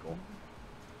 Problem, Michael.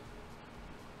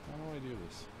 How do I do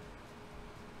this?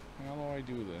 How do I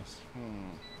do this?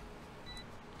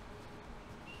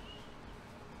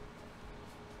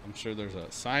 I'm sure there's a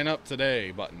sign up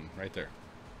today button right there.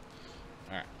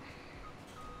 Alright.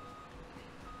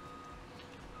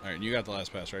 Alright, you got the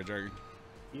last pass, right, Jargon?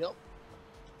 Yep.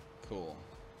 Cool.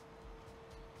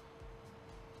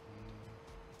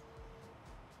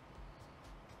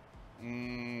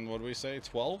 What do we say?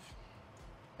 12?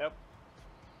 Yep.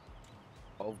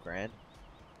 12 grand.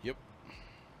 Yep.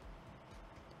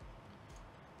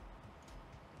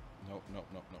 Nope, nope,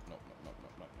 nope, nope, nope, nope, nope,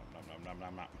 nope, nope, nope, nope,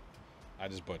 nope, nope. I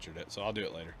just butchered it, so I'll do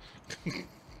it later.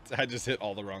 I just hit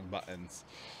all the wrong buttons.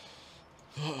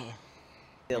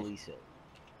 Silly silly.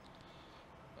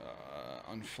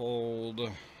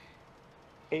 Unfold.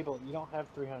 Abel, you don't have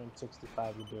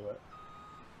 365 to do it.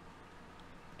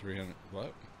 300,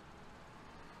 what?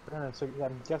 360,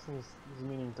 I'm guessing this is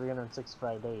meaning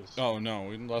 365 days. Oh, no,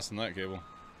 less than that, Cable.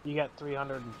 You got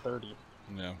 330.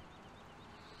 No.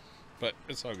 But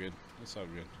it's all good. It's all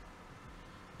good.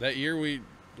 That year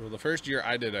well, the first year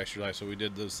I did Extra Life, so we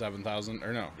did the 7,000,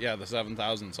 or no, yeah, the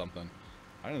 7,000 something.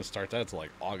 I didn't start that till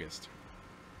like August.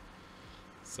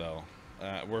 So,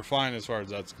 we're fine as far as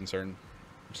that's concerned,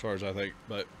 as far as I think,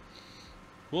 but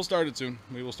we'll start it soon.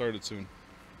 We will start it soon.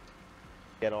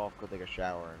 Get off, go take a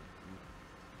shower.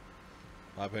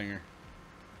 And... Bye, Pinger.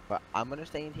 But I'm gonna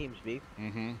stay in TeamSpeak.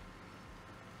 Mm-hmm.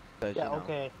 Yeah, You know,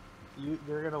 okay.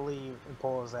 You're gonna leave and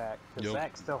pull a Zach, because Yep.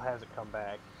 Zach still hasn't come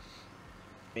back.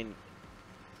 I mean,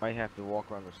 might have to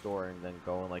walk around the store and then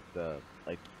go in like the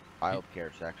child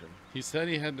care section. He said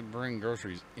he had to bring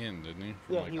groceries in, didn't he?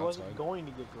 From, Yeah, like, he outside? wasn't going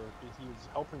to get groceries. He was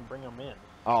helping bring them in.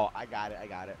 Oh, I got it. I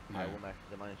got it. I Yeah. will message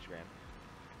them on Instagram.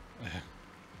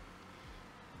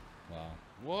 Wow. I'll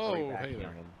be Whoa, back hey there.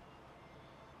 youngin'.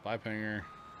 Bye, Pinger.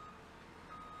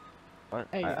 What?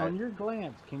 Hey, on your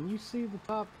glance, can you see the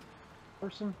top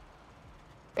person?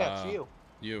 Yeah, it's you.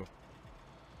 You.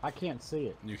 I can't see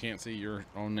it. You can't see your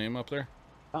own name up there?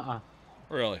 Uh-uh.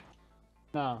 Really?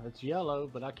 No, it's yellow,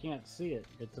 but I can't see it.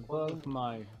 It's above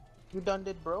my You done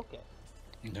did broke it.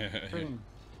 screen.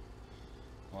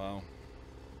 Wow.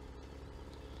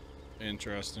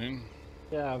 Interesting.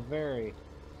 Yeah, very.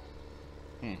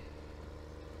 I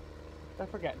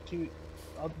forgot to.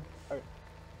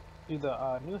 Do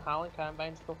the New Holland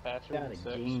combines go faster Got than a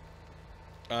 6? game.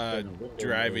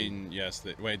 Driving, yes.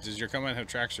 Wait, does your combine have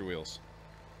tracks or wheels?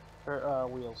 Or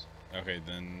wheels. Okay,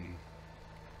 then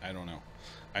I don't know.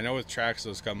 I know with tracks,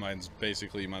 those combines,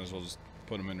 basically you might as well just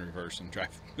put them in reverse and drive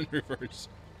them in reverse.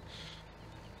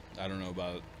 I don't know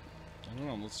about it. I don't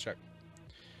know. Let's check.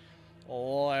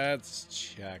 Let's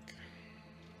check.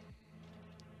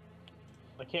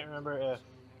 I can't remember if.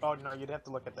 Oh no, you'd have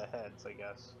to look at the heads, I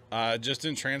guess. Just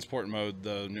in transport mode,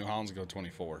 the New Hollands go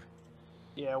 24.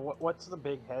 Yeah, what's the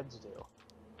big heads do?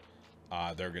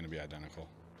 They're going to be identical.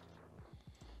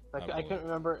 I couldn't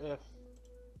remember if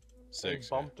 6.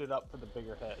 they bumped it up for the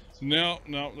bigger heads. No,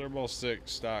 they're both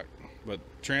 6 stock. But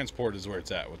transport is where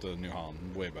it's at with the New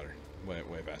Holland. Way better. Way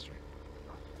faster.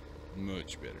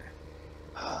 Much better.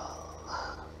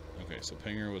 Okay, so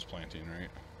Pinger was planting,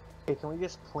 right? Hey, can we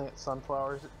just plant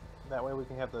sunflowers? That way we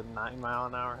can have the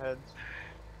 9-mile-an-hour heads.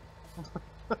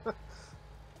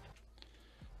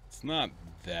 It's not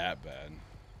that bad.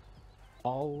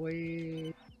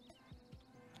 Always.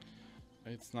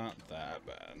 It's not that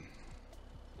bad.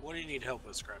 What do you need help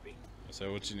with, Scrappy?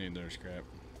 So what you need there, Scrap?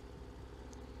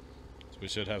 So we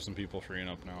should have some people freeing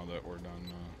up now that we're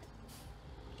done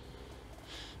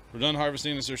We're done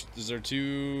harvesting. Is there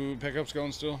 2 pickups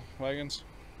going still? Wagons?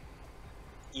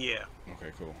 Yeah.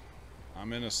 Okay, cool.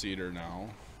 I'm in a cedar now.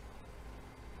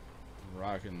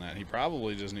 Rocking that. He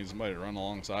probably just needs somebody to run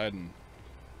alongside and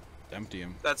empty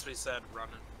him. That's what he said,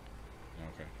 running.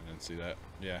 Okay, I didn't see that.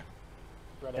 Yeah.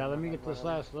 Yeah, let me get this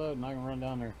last load and I can run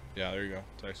down there. Yeah, there you go.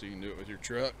 Text, you can do it with your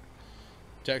truck.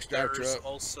 Text drive There's truck.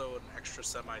 also an extra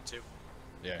semi, too.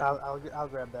 Yeah. I'll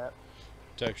grab that.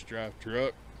 Text drive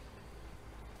truck.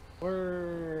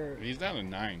 Where He's down to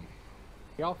 9.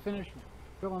 y'all finished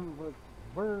filling with?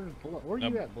 Where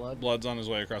you at, Blood? Blood's on his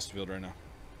way across the field right now.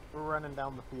 We're running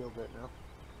down the field right now.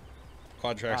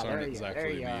 Quad tracks aren't there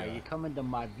exactly you are. You come into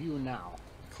my view now.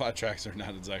 quad tracks are not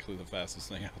exactly the fastest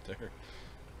thing out there.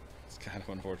 It's kind of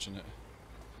unfortunate.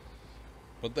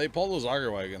 But they pull those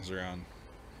auger wagons around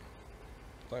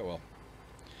quite well.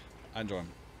 I enjoy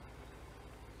them.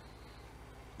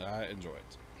 I enjoy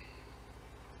it.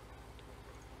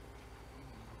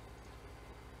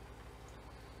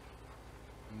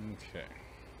 Okay.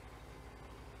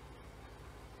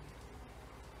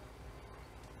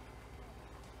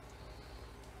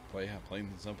 Well, yeah, plain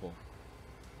and simple.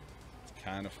 It's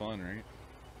kind of fun, right?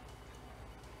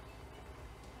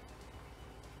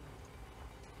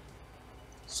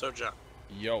 So, John,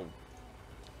 Yo.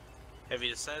 have you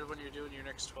decided when you're doing your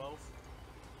next 12?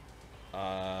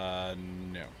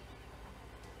 No.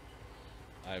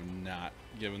 I have not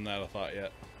given that a thought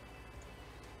yet.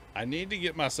 I need to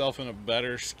get myself in a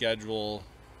better schedule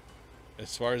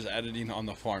as far as editing on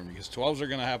the farm, because 12s are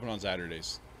going to happen on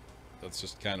Saturdays. That's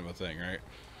just kind of a thing, right?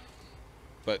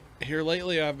 But here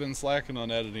lately I've been slacking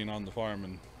on editing on the farm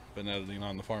and been editing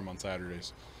on the farm on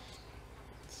Saturdays.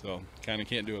 So, kind of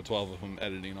can't do a 12 if I'm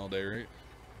editing all day, right?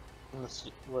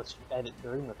 Let's edit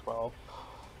during the 12.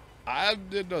 I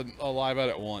did a live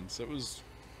edit once.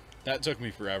 That took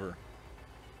me forever.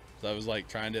 So I was like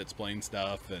trying to explain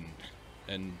stuff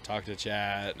and talk to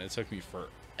chat, and it took me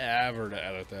forever to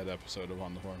edit that episode of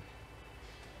On the Farm.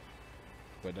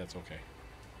 But that's okay.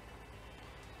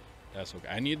 That's okay.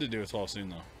 I need to do a 12 soon,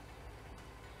 though.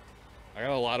 I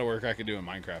got a lot of work I could do in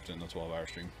Minecraft in the 12-hour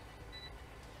stream.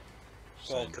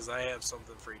 Well, because I have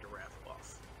something for you to raffle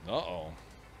off. Uh-oh.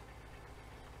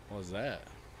 What was that?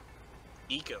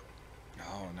 Eco.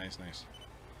 Oh, nice, nice.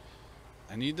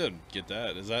 I need to get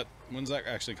that. When's that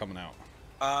actually coming out?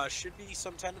 Should be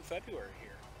sometime in February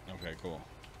here. Okay, cool.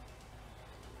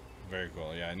 Very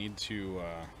cool. Yeah, I need to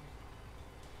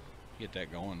get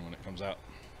that going when it comes out.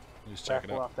 At least check it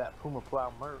Raffle out. off that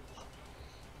PumaPlow merch.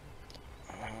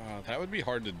 That would be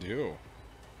hard to do.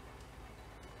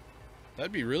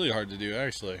 That'd be really hard to do,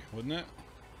 actually, wouldn't it?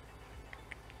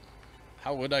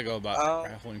 How would I go about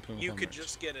raffling PumaPlow You could merch?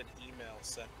 just get an email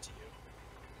sent to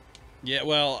you. Yeah,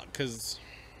 well, because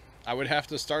I would have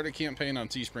to start a campaign on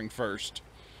Teespring first.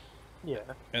 Yeah.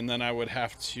 And then I would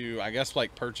have to, I guess,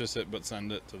 like, purchase it, but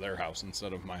send it to their house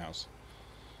instead of my house.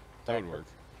 That would work.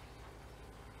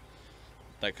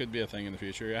 That could be a thing in the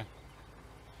future, yeah.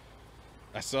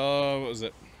 I saw,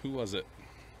 who was it?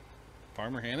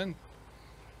 Farmer Hannon?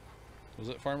 Was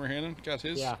it Farmer Hannon got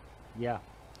his? Yeah, yeah.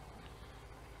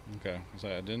 Okay, so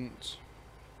I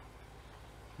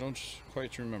don't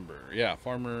quite remember. Yeah,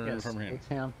 Farmer Hannon. It's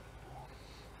him.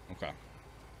 Okay.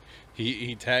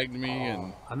 He tagged me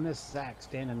and I miss Zach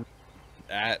standing.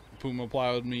 at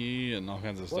PumaPlowed me and all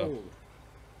kinds of stuff Whoa.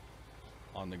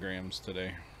 on the grams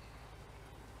today.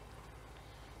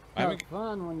 It's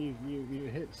fun when you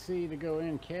hit C to go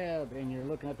in cab and you're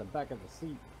looking at the back of the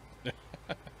seat.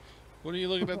 What are you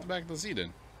looking at the back of the seat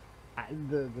in?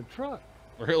 The truck.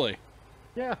 Really?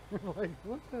 Yeah. Like,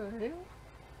 what the hell?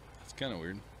 That's kind of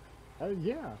weird.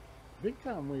 Yeah. Big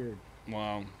time weird.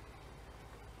 Wow.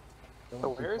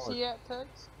 So where is he at,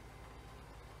 Tex?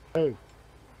 Oh.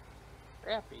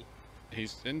 Crappy.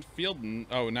 He's in field.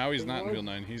 Oh, now he's not in field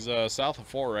 9. He's south of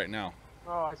 4 right now.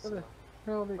 Oh, I see.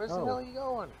 Where's Where's the hell are you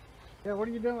going? Yeah, what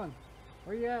are you doing?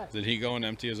 Where you at? Did he go and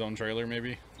empty his own trailer,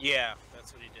 maybe? Yeah,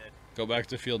 that's what he did. Go back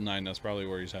to field 9. That's probably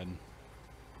where he's heading.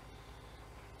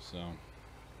 So.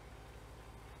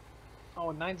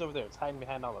 Oh, 9's over there. It's hiding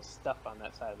behind all the stuff on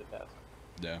that side of the desk.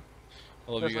 Yeah.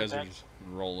 I love Just you guys like are that. just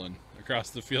rolling across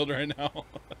the field right now.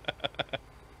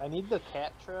 I need the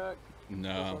cat truck. This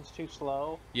No. one's too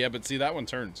slow. Yeah, but see, that one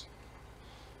turns.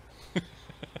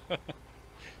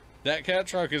 That cat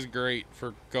truck is great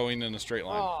for going in a straight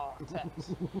line. Oh,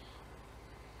 Tex.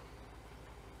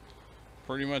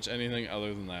 Pretty much anything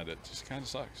other than that, it just kind of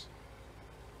sucks.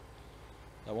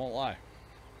 I won't lie.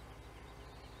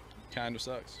 Kind of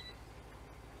sucks.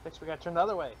 Tex, we gotta turn the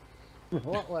other way.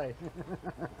 What way?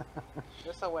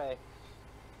 This way.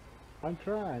 I'm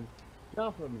trying. Get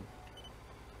off of me.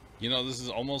 You know, this is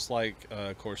almost like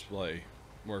courseplay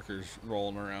workers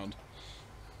rolling around.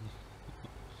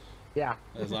 Yeah.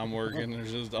 As I'm working,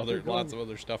 there's just lots of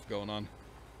other stuff going on.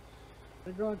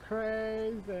 They're going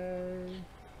crazy.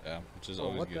 Yeah, which is Oh,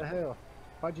 always what good. the hell?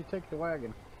 Why'd you take the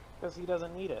wagon? Because he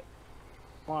doesn't need it.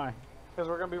 Why? Because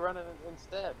we're gonna be running it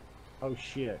instead. Oh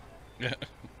shit. Yeah.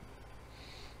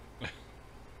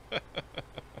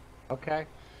 Okay.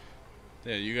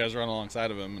 Yeah, you guys run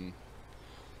alongside of him, and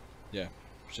yeah,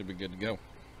 should be good to go.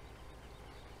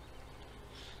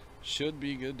 Should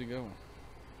be good to go.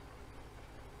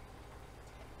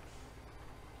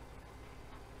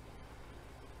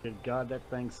 Good God, that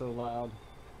thing's so loud.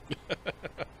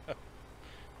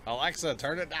 Alexa,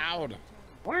 turn it down.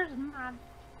 Where's my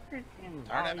freaking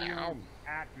Turn it volume down.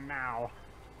 at now?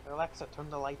 Alexa, turn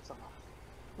the lights off.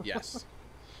 Yes.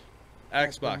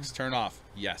 Xbox, turn off.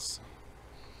 Yes.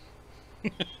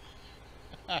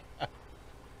 I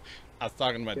was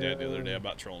talking to my dad the other day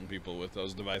about trolling people with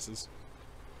those devices.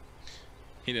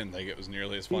 He didn't think it was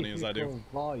nearly as funny as I do. Vehicle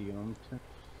volume.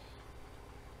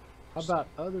 How about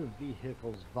other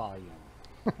vehicles volume?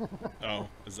 Oh,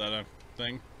 is that a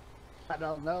thing? I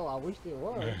don't know. I wish it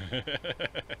was.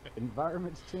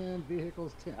 Environment's 10,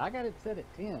 vehicles 10. I got it set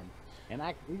at 10, and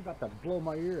he's about to blow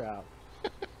my ear out.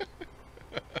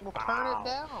 Well, turn it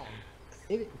down.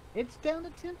 It's down to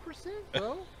 10%,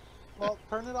 bro. Well,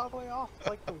 turn it all the way off. It's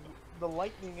like the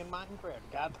lightning in Minecraft.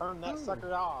 Gotta turn that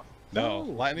sucker off. No,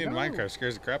 No, lightning in no. Minecraft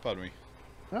scares the crap out of me.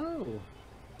 No.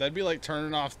 That'd be like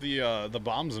turning off the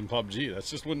bombs in PUBG. That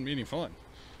just wouldn't be any fun.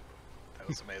 That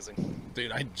was amazing.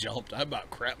 Dude, I jumped. I about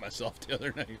crapped myself the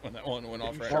other night when that one went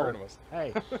off right in Oh, front of us.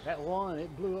 hey, that one,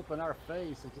 it blew up in our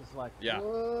face. It's just like, Yeah.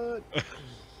 what?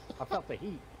 I felt the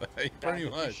heat. Pretty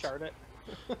You much. shard it.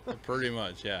 Pretty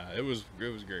much, yeah. It was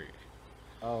great.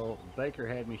 Oh, Baker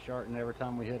had me sharting every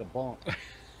time we hit a bump.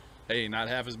 Hey, not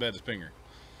half as bad as Pinger.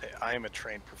 Hey, I am a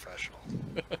trained professional.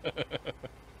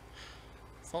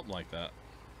 Something like that.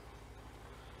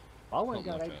 I went and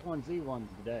got Something like H1Z1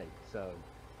 today, so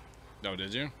No,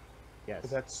 did you? yes.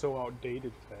 That's so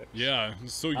outdated. Yeah,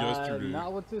 it's so yesterday.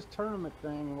 Not with this tournament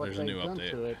thing and what There's a they've new done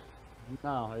update. to it.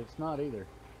 No, it's not either.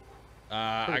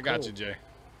 I pretty got cool. you, Jay.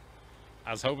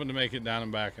 I was hoping to make it down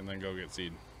and back and then go get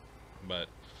seed. But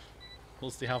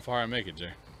we'll see how far I make it,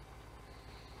 Jay.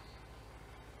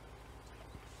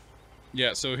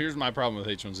 Yeah, so here's my problem with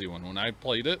H1Z1. When I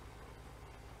played it,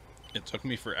 it took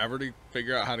me forever to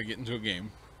figure out how to get into a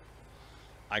game.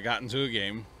 I got into a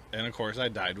game, and of course I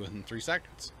died within 3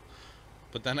 seconds.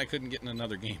 But then I couldn't get in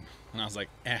another game. And I was like,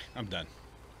 I'm done.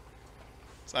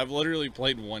 So I've literally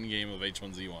played one game of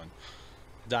H1Z1.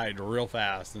 Died real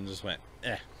fast and just went,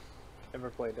 Never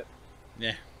played it.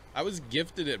 Yeah. I was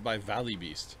gifted it by Valley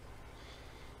Beast.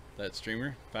 That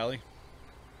streamer, Valley.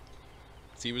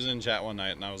 So he was in chat one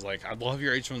night and I was like, I'd love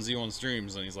your H1Z1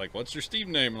 streams. And he's like, what's your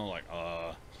Steam name? And I'm like,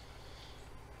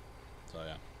 So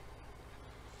yeah.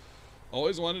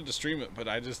 Always wanted to stream it, but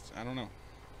I don't know.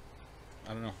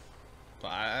 But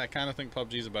I kind of think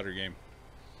PUBG's a better game.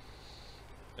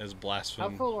 As How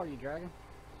blasphemy, full are you, Dragon?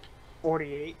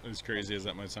 48. as crazy as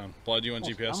that might sound. Blood, you on I'm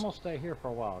GPS? gonna stay here for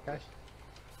a while, okay?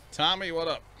 Tommy, what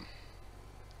up?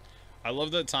 I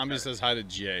love that Tommy says hi to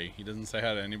Jay. He doesn't say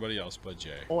hi to anybody else but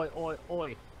Jay. Oi, oi,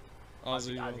 oi.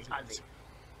 Ozzy, Ozzy.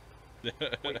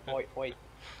 Wait, wait, wait.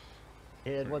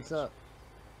 Ed, what's up?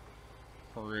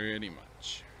 Pretty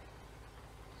much.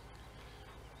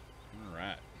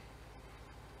 Alright.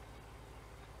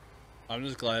 I'm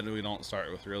just glad that we don't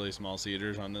start with really small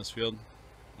seeders on this field.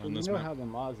 On You this know map. how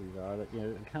them Aussies are, that, you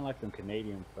know, kind of like them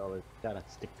Canadian fellas, gotta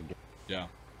stick together. Yeah.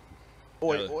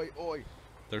 Oi, Yeah. oi, oi.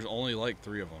 There's only like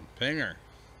 3 of them. Pinger.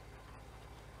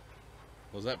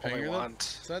 Was that All they Pinger that want,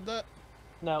 said that?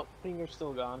 No, finger's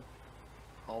still gone.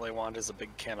 all they want is a big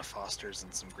can of Foster's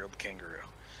and some grilled kangaroo.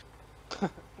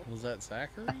 Was that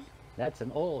Zachary? That's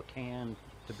an oil can,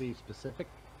 to be specific.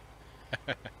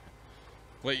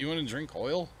 Wait, you want to drink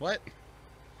oil? What?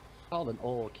 Called an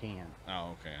oil can.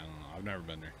 Oh, okay. I don't know. I've never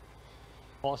been there.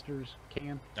 Foster's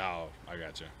can. Oh, I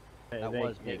gotcha. That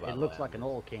was me, by It the looks way. like an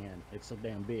oil can. It's so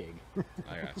damn big.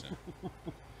 I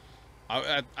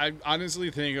gotcha. I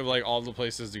honestly think of like all the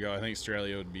places to go. I think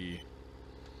Australia would be.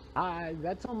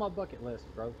 That's on my bucket list,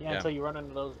 bro. Yeah, Yeah. until you run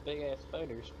into those big ass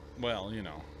spiders. Well, you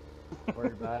know.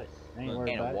 Worried about it. Ain't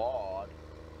worried And about it. wad.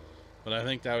 But I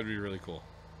think that would be really cool.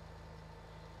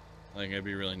 I think it'd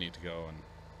be really neat to go and,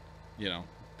 you know,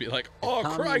 be like, oh,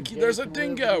 Tommy crikey, and there's a Jason live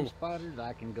with dingo. them Spiders,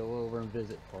 I can go over and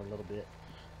visit for a little bit.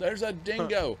 There's a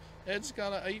dingo. It's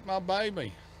gonna eat my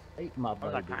baby. Ate my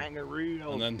Or the baby.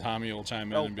 kangaroo. And then Tommy will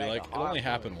chime in Oh, and be bag like, of it only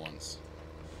hot happened dogs.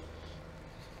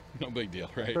 once. No big deal,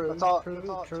 right? True, That's all- true, that's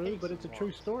all it true, takes but it's a true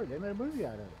sometimes. story. They made a movie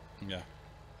out of it. Yeah.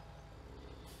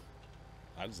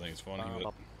 I just think it's funny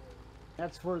that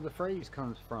That's where the phrase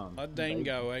comes from. a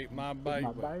dingo ate my baby.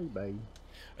 My baby.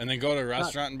 And then go to a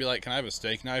restaurant and be like, "Can I have a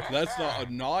steak knife?" That's not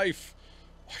a knife.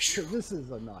 This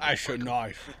is a knife. I should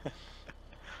knife.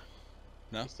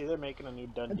 No? You see, they're making a new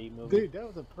Dundee movie. Dude, that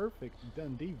was a perfect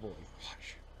Dundee voice.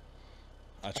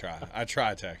 I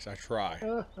try, Tex. I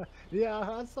try. Yeah,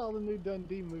 I saw the new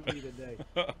Dundee movie today.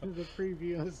 The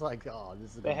preview, and it's like, oh,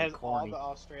 this is It gonna be has all corny. the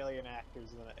Australian actors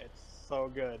in it. It's so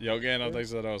good. Yo, Gano, thanks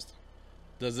for the host.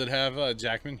 Does it have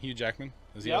Jackman? Hugh Jackman?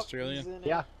 Is he Yep, Australian? he's in it.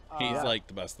 Yeah. He's Yeah. like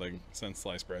the best thing since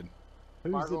sliced bread.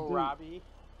 Who's Margot the dude? Robbie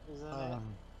is in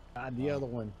it. The other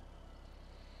one.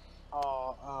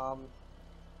 Oh,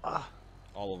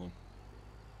 All of them.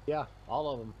 Yeah, all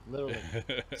of them, literally.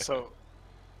 So,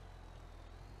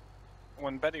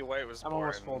 when Betty White was I'm born,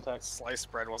 almost full text.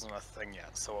 sliced bread wasn't a thing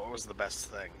yet. So, what was the best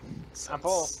thing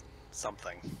full. since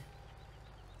something?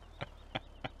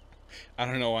 I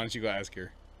don't know. Why don't you go ask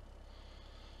her?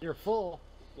 You're full.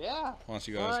 yeah. Why don't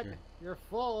you go ask What? her? You're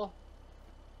full.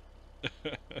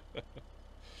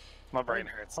 My brain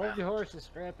hurts Hold now. your horses,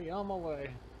 Scrappy. On my way.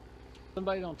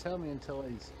 Somebody don't tell me until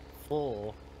he's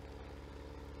full.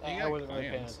 You I got wasn't really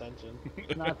paying plans. attention.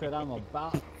 Not that I'm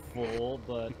about full,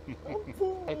 but I'm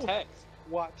full. Hey, Tex,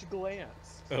 watch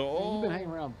Glance. Oh. You've been hanging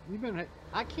around.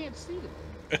 I can't see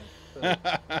it.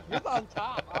 He's on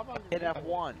top. I'm on Hit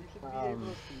F1. You should be able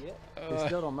to see it. It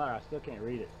still don't matter. I still can't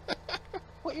read it.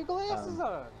 Put your glasses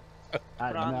on. I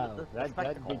Put on know.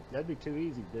 the That'd be too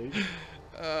easy, dude.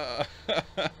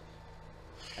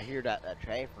 I hear that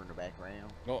chafer in the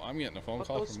background. Oh, I'm getting a phone Put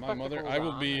call those from my mother. spectacles I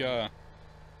will on. be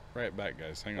right back,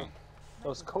 guys. Hang on.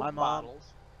 Those Coke My mom.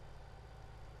 bottles.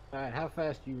 All right, how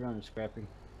fast you running, Scrappy?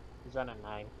 He's on a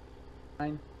 9.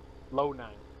 9? Low 9.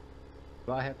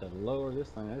 Do I have to lower this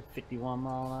thing? That's 51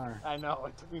 mile an hour. I know.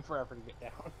 It took me forever to get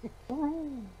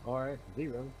down. All right,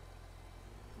 0.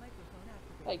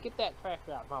 Hey, get that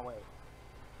tractor out my way.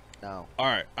 No. All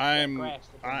right, I grass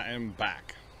to am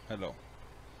back. Hello.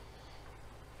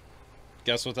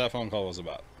 Guess what that phone call was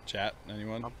about? Chat?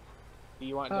 Anyone? Do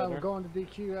you want We're dinner? going to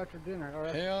DQ after dinner. All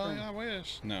right. Hell yeah, I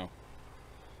wish. No.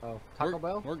 Oh, Taco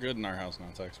Bell? We're good in our house now,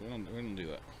 Tex. We don't do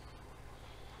that.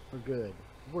 We're good.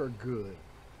 We're good.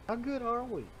 How good are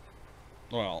we?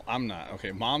 Well, I'm not.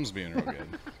 Okay, Mom's being real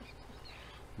good.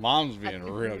 Mom's I being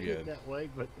didn't real read it good. that way,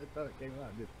 but I thought it came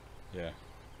out good. Yeah.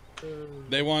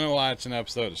 They want to watch an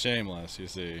episode of Shameless, you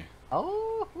see.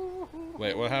 Oh.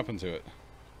 Wait, what happened to it?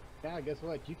 Yeah, guess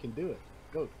what? You can do it.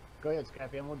 Go ahead,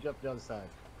 Scrappy. I'm gonna jump to the other side.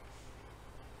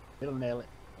 It'll nail it.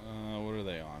 What are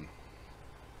they on?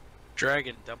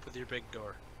 Dragon, dump with your big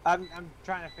door. I'm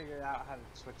trying to figure out how to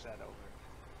switch that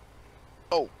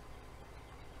over.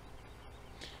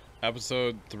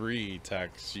 Episode 3,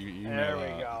 Tex. You There know we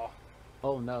that. go.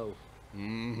 Oh no!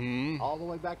 Mm-hmm. All the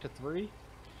way back to 3.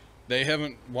 They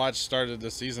haven't started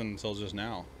this season until just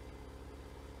now.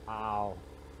 Wow.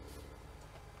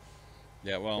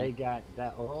 Yeah, well, They got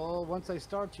that. Oh, once they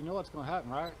start, you know what's gonna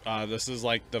happen, right? this is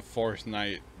like the 4th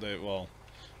night.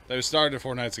 They started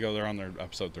 4 nights ago. They're on their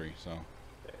episode 3, so.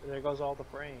 There goes all the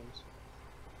frames.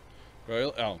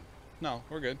 Really? Oh, no,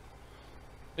 we're good.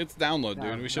 It's download,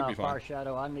 dude. We should be Fire fine.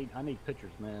 Shadow. I need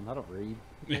pictures, man. I don't read.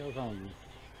 What the hell's on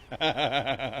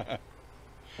you?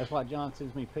 That's why John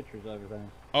sends me pictures of everything.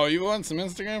 Oh, you want some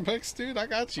Instagram pics, dude? I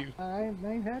got you. I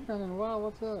ain't had none in a while.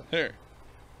 What's up? Here.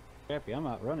 Scrappy, I'm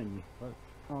outrunning you. What's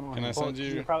going on Can I here? send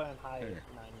You're you? probably on high Here.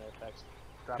 9 there, Tex.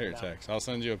 Drop Here, it down. Tex. I'll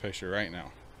send you a picture right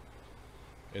now.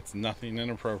 It's nothing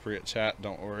inappropriate, chat.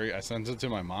 Don't worry. I sent it to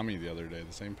my mommy the other day.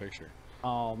 The same picture.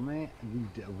 Oh man,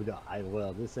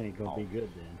 well, this ain't gonna be good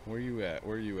then. Where you at?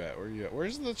 Where you at? Where you at?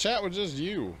 Where's the chat with just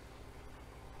you?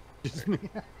 Just me.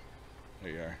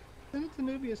 There you are. Send it to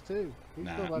Nubius too. He's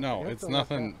Nah, still like- no, he'll it's still like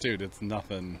nothing, dude. It's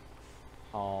nothing.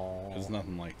 that. Oh, It's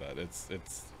nothing like that. It's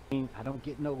I don't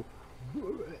get no.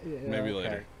 Yeah, maybe okay.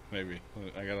 later. Maybe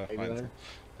I gotta Maybe find later. some.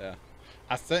 Yeah,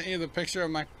 I sent you the picture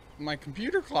of my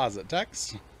computer closet,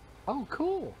 Tex. Oh,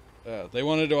 cool. They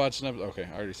wanted to watch an episode. Okay,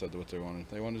 I already said what they wanted.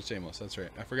 They wanted Shameless. That's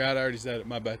right. I forgot. I already said it.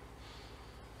 My bad.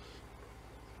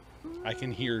 I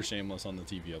can hear Shameless on the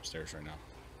TV upstairs right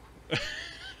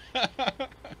now.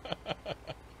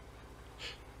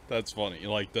 That's funny.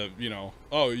 Like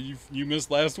oh, you missed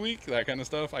last week, that kind of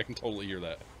stuff. I can totally hear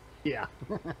that. Yeah.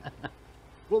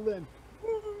 Well then.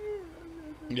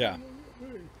 Yeah.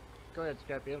 Go ahead,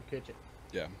 Scrappy. I'll catch it.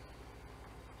 Yeah.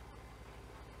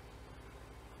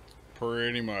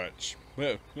 Pretty much.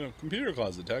 Yeah, computer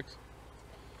closet, Tex.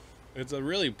 It's a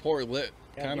really poor lit,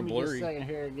 Yeah, kind give of me just blurry. a second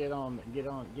here.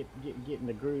 Get in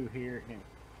the groove here.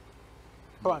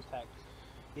 Come on, Tex.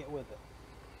 Get with it.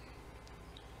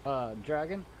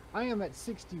 Dragon, I am at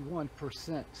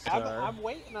 61%, sir. I'm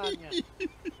waiting on you.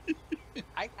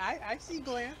 I see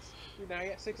glance. You're now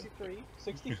at 63,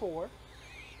 64.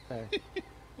 Okay.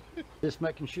 Just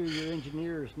making sure your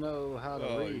engineers know how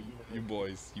to read. You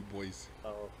boys.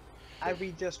 Oh, I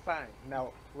read just fine.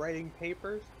 Now, writing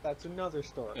papers, that's another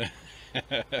story.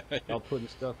 Y'all putting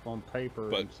stuff on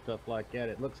paper and stuff like that,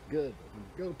 it looks good. But when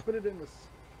you go put it in the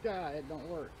sky, it don't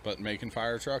work. But making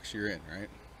fire trucks, you're in, right?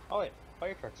 Oh, yeah.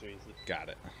 Fire trucks are easy. Got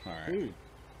it. All right. Dude,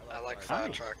 I like fire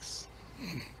trucks.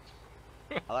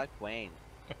 I like Wayne.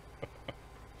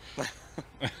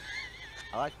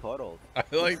 I like turtles. I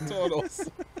like turtles.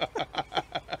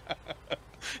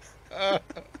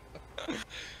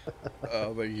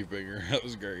 Oh, thank you, Bigger. That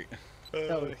was great.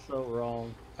 that was so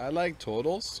wrong. I like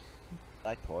turtles. I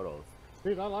like turtles.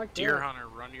 Dude, I like Deer that. hunter,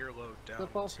 run your load down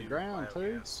Stuff off the to ground,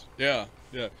 too. biogas. Yeah.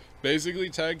 Basically,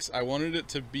 Tex, I wanted it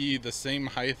to be the same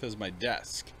height as my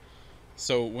desk.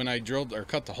 So when I drilled or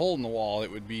cut the hole in the wall,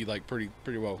 it would be like pretty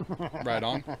well right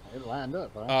on. It lined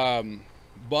up, huh?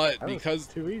 But That was because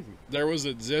too easy. there was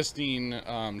existing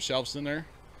shelves in there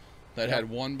that had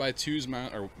 1x2s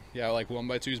like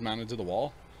 1x2s mounted to the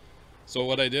wall. So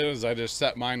what I did is I just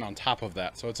set mine on top of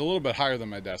that. So it's a little bit higher than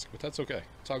my desk, but that's okay.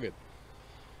 It's all good.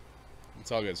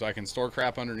 It's all good. So I can store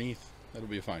crap underneath. That'll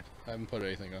be fine. I haven't put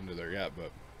anything under there yet, but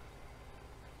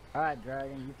All right,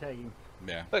 Dragon, you take him.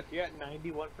 yeah. Look, you're at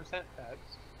 91%, Tex.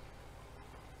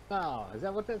 Oh, is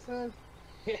that what that says?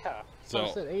 Yeah. I So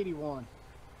said 81.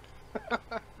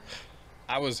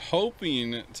 I was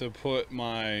hoping to put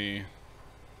my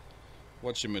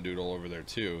whatchamadoodle over there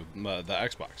too, the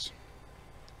Xbox.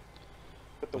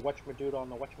 Put the whatchamadoodle on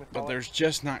the whatchamacallit. But there's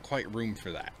just not quite room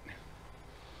for that.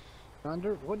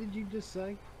 Thunder, what did you just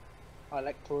say? I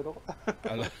like turtle.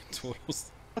 I like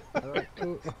turtles.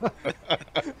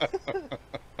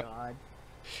 God.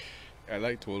 I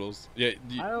like turtles. Yeah.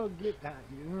 I don't get that.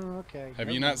 Okay. Have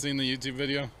you not seen the YouTube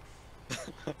video?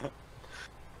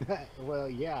 Well,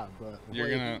 yeah, but the You're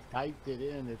way gonna- he typed it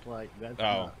in, it's like, that's Oh,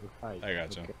 not right. I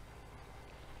gotcha. Okay.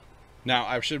 Now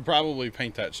I should probably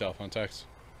paint that shelf on text,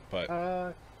 but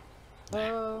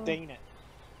Stain it.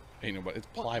 ain't nobody. It's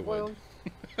well, plywood.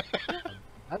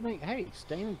 I think, hey,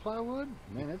 staining plywood,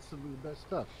 man, that's some of the best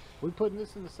stuff. We're putting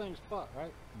this in the same spot,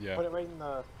 right? Yeah. Put it right in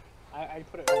the... I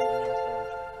put it right in the main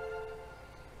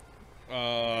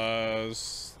storage.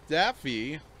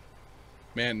 Steffi,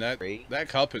 man, that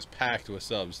cup is packed with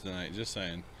subs tonight. Just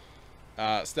saying.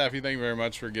 Steffi, thank you very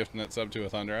much for gifting that sub to a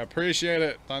Thunder. I appreciate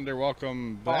it. Thunder,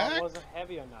 welcome back. Oh, it wasn't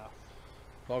heavy enough.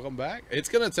 Welcome back. It's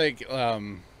gonna take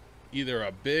either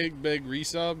a big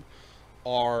resub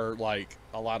or like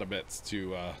a lot of bits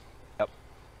to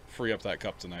free up that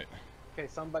cup tonight. Okay,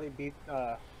 somebody beat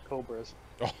Cobras.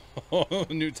 Oh,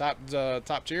 new top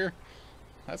tier.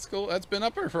 That's cool. That's been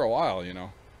up there for a while, you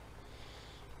know.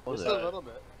 Just a little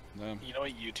bit. You know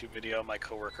what YouTube video my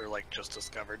coworker just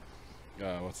discovered?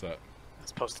 What's that? It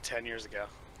was posted 10 years ago.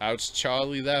 Ouch,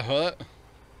 Charlie, that hut.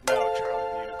 No,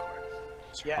 Charlie the Unicorn.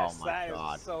 Yes, Oh my that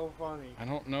God. is so funny. I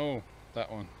don't know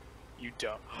that one. You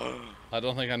don't. I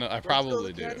don't think I know. I probably Let's go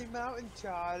to do. Candy Mountain,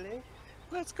 Charlie.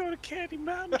 Let's go to Candy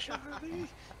Mountain, Charlie.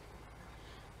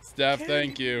 Steph, Candy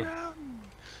thank you. Mountain.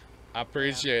 I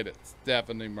appreciate it.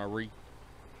 Stephanie Marie.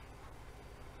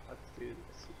 Let's do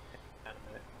this. In a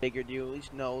minute. Figured you at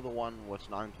least know the one what's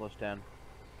 9 plus 10.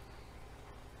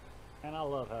 And I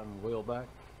love having a wheel back.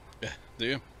 Do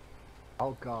you?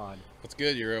 Oh, God. That's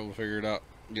good. You're able to figure it out.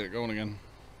 Get it going again.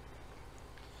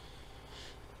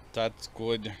 That's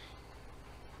good.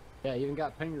 Yeah, even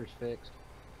got fingers fixed.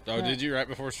 Oh, Yeah. did you right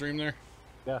before stream there?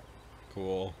 Yeah.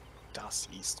 Cool. Das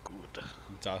ist gut.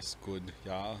 That's good,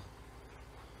 yeah.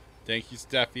 Thank you,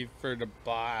 Steffi, for the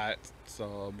bot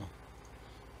sub.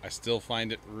 I still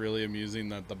find it really amusing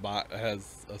that the bot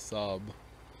has a sub.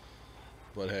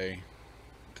 But hey,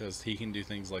 because he can do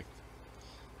things like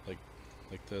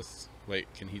this. Wait,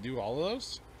 can he do all of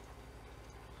those?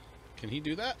 Can he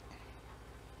do that?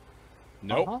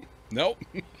 Nope. Uh-huh. Nope.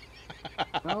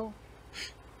 No?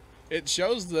 It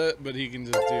shows that, but he can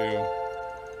just do.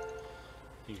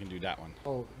 He can do that one.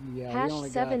 Oh, yeah, we Hash only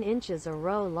 7 got... inches a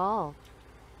row lol.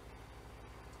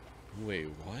 Wait,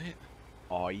 what?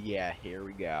 Oh yeah, here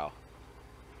we go.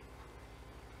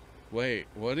 Wait,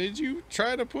 what did you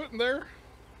try to put in there?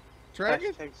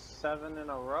 Dragon? Hashtag 7 in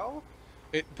a row?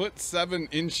 It put 7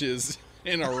 inches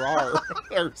in a row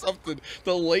or something.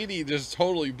 The lady just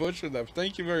totally butchered that.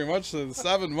 Thank you very much for the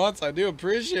 7 months. I do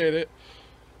appreciate it.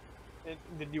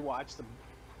 Did you watch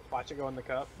it go in the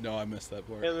cup? No, I missed that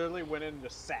part. It literally went in and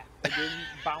just sat. It didn't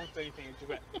bounce anything. It just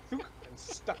went and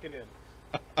stuck it in.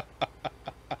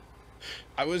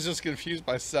 I was just confused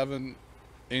by 7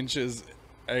 inches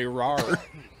a rar.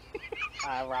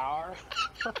 Rawr.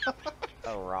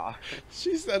 A raw.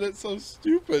 She said it so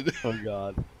stupid. Oh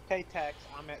God. Okay, Tex,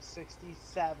 I'm at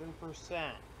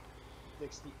 67%,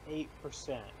 68%,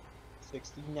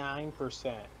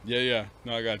 69%. Yeah.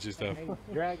 No, I got you, Steph. Hey,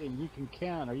 Dragon, you can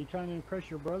count. Are you trying to impress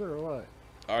your brother or what?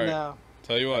 All right. No,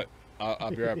 Tell you what.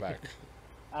 I'll be right back.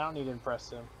 I don't need to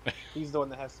impress him. He's the one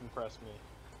that has to impress me.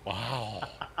 Wow.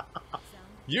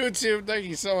 YouTube, thank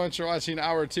you so much for watching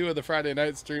hour 2 of the Friday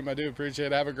night stream. I do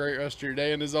appreciate it. Have a great rest of your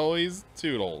day. And as always,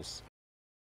 toodles.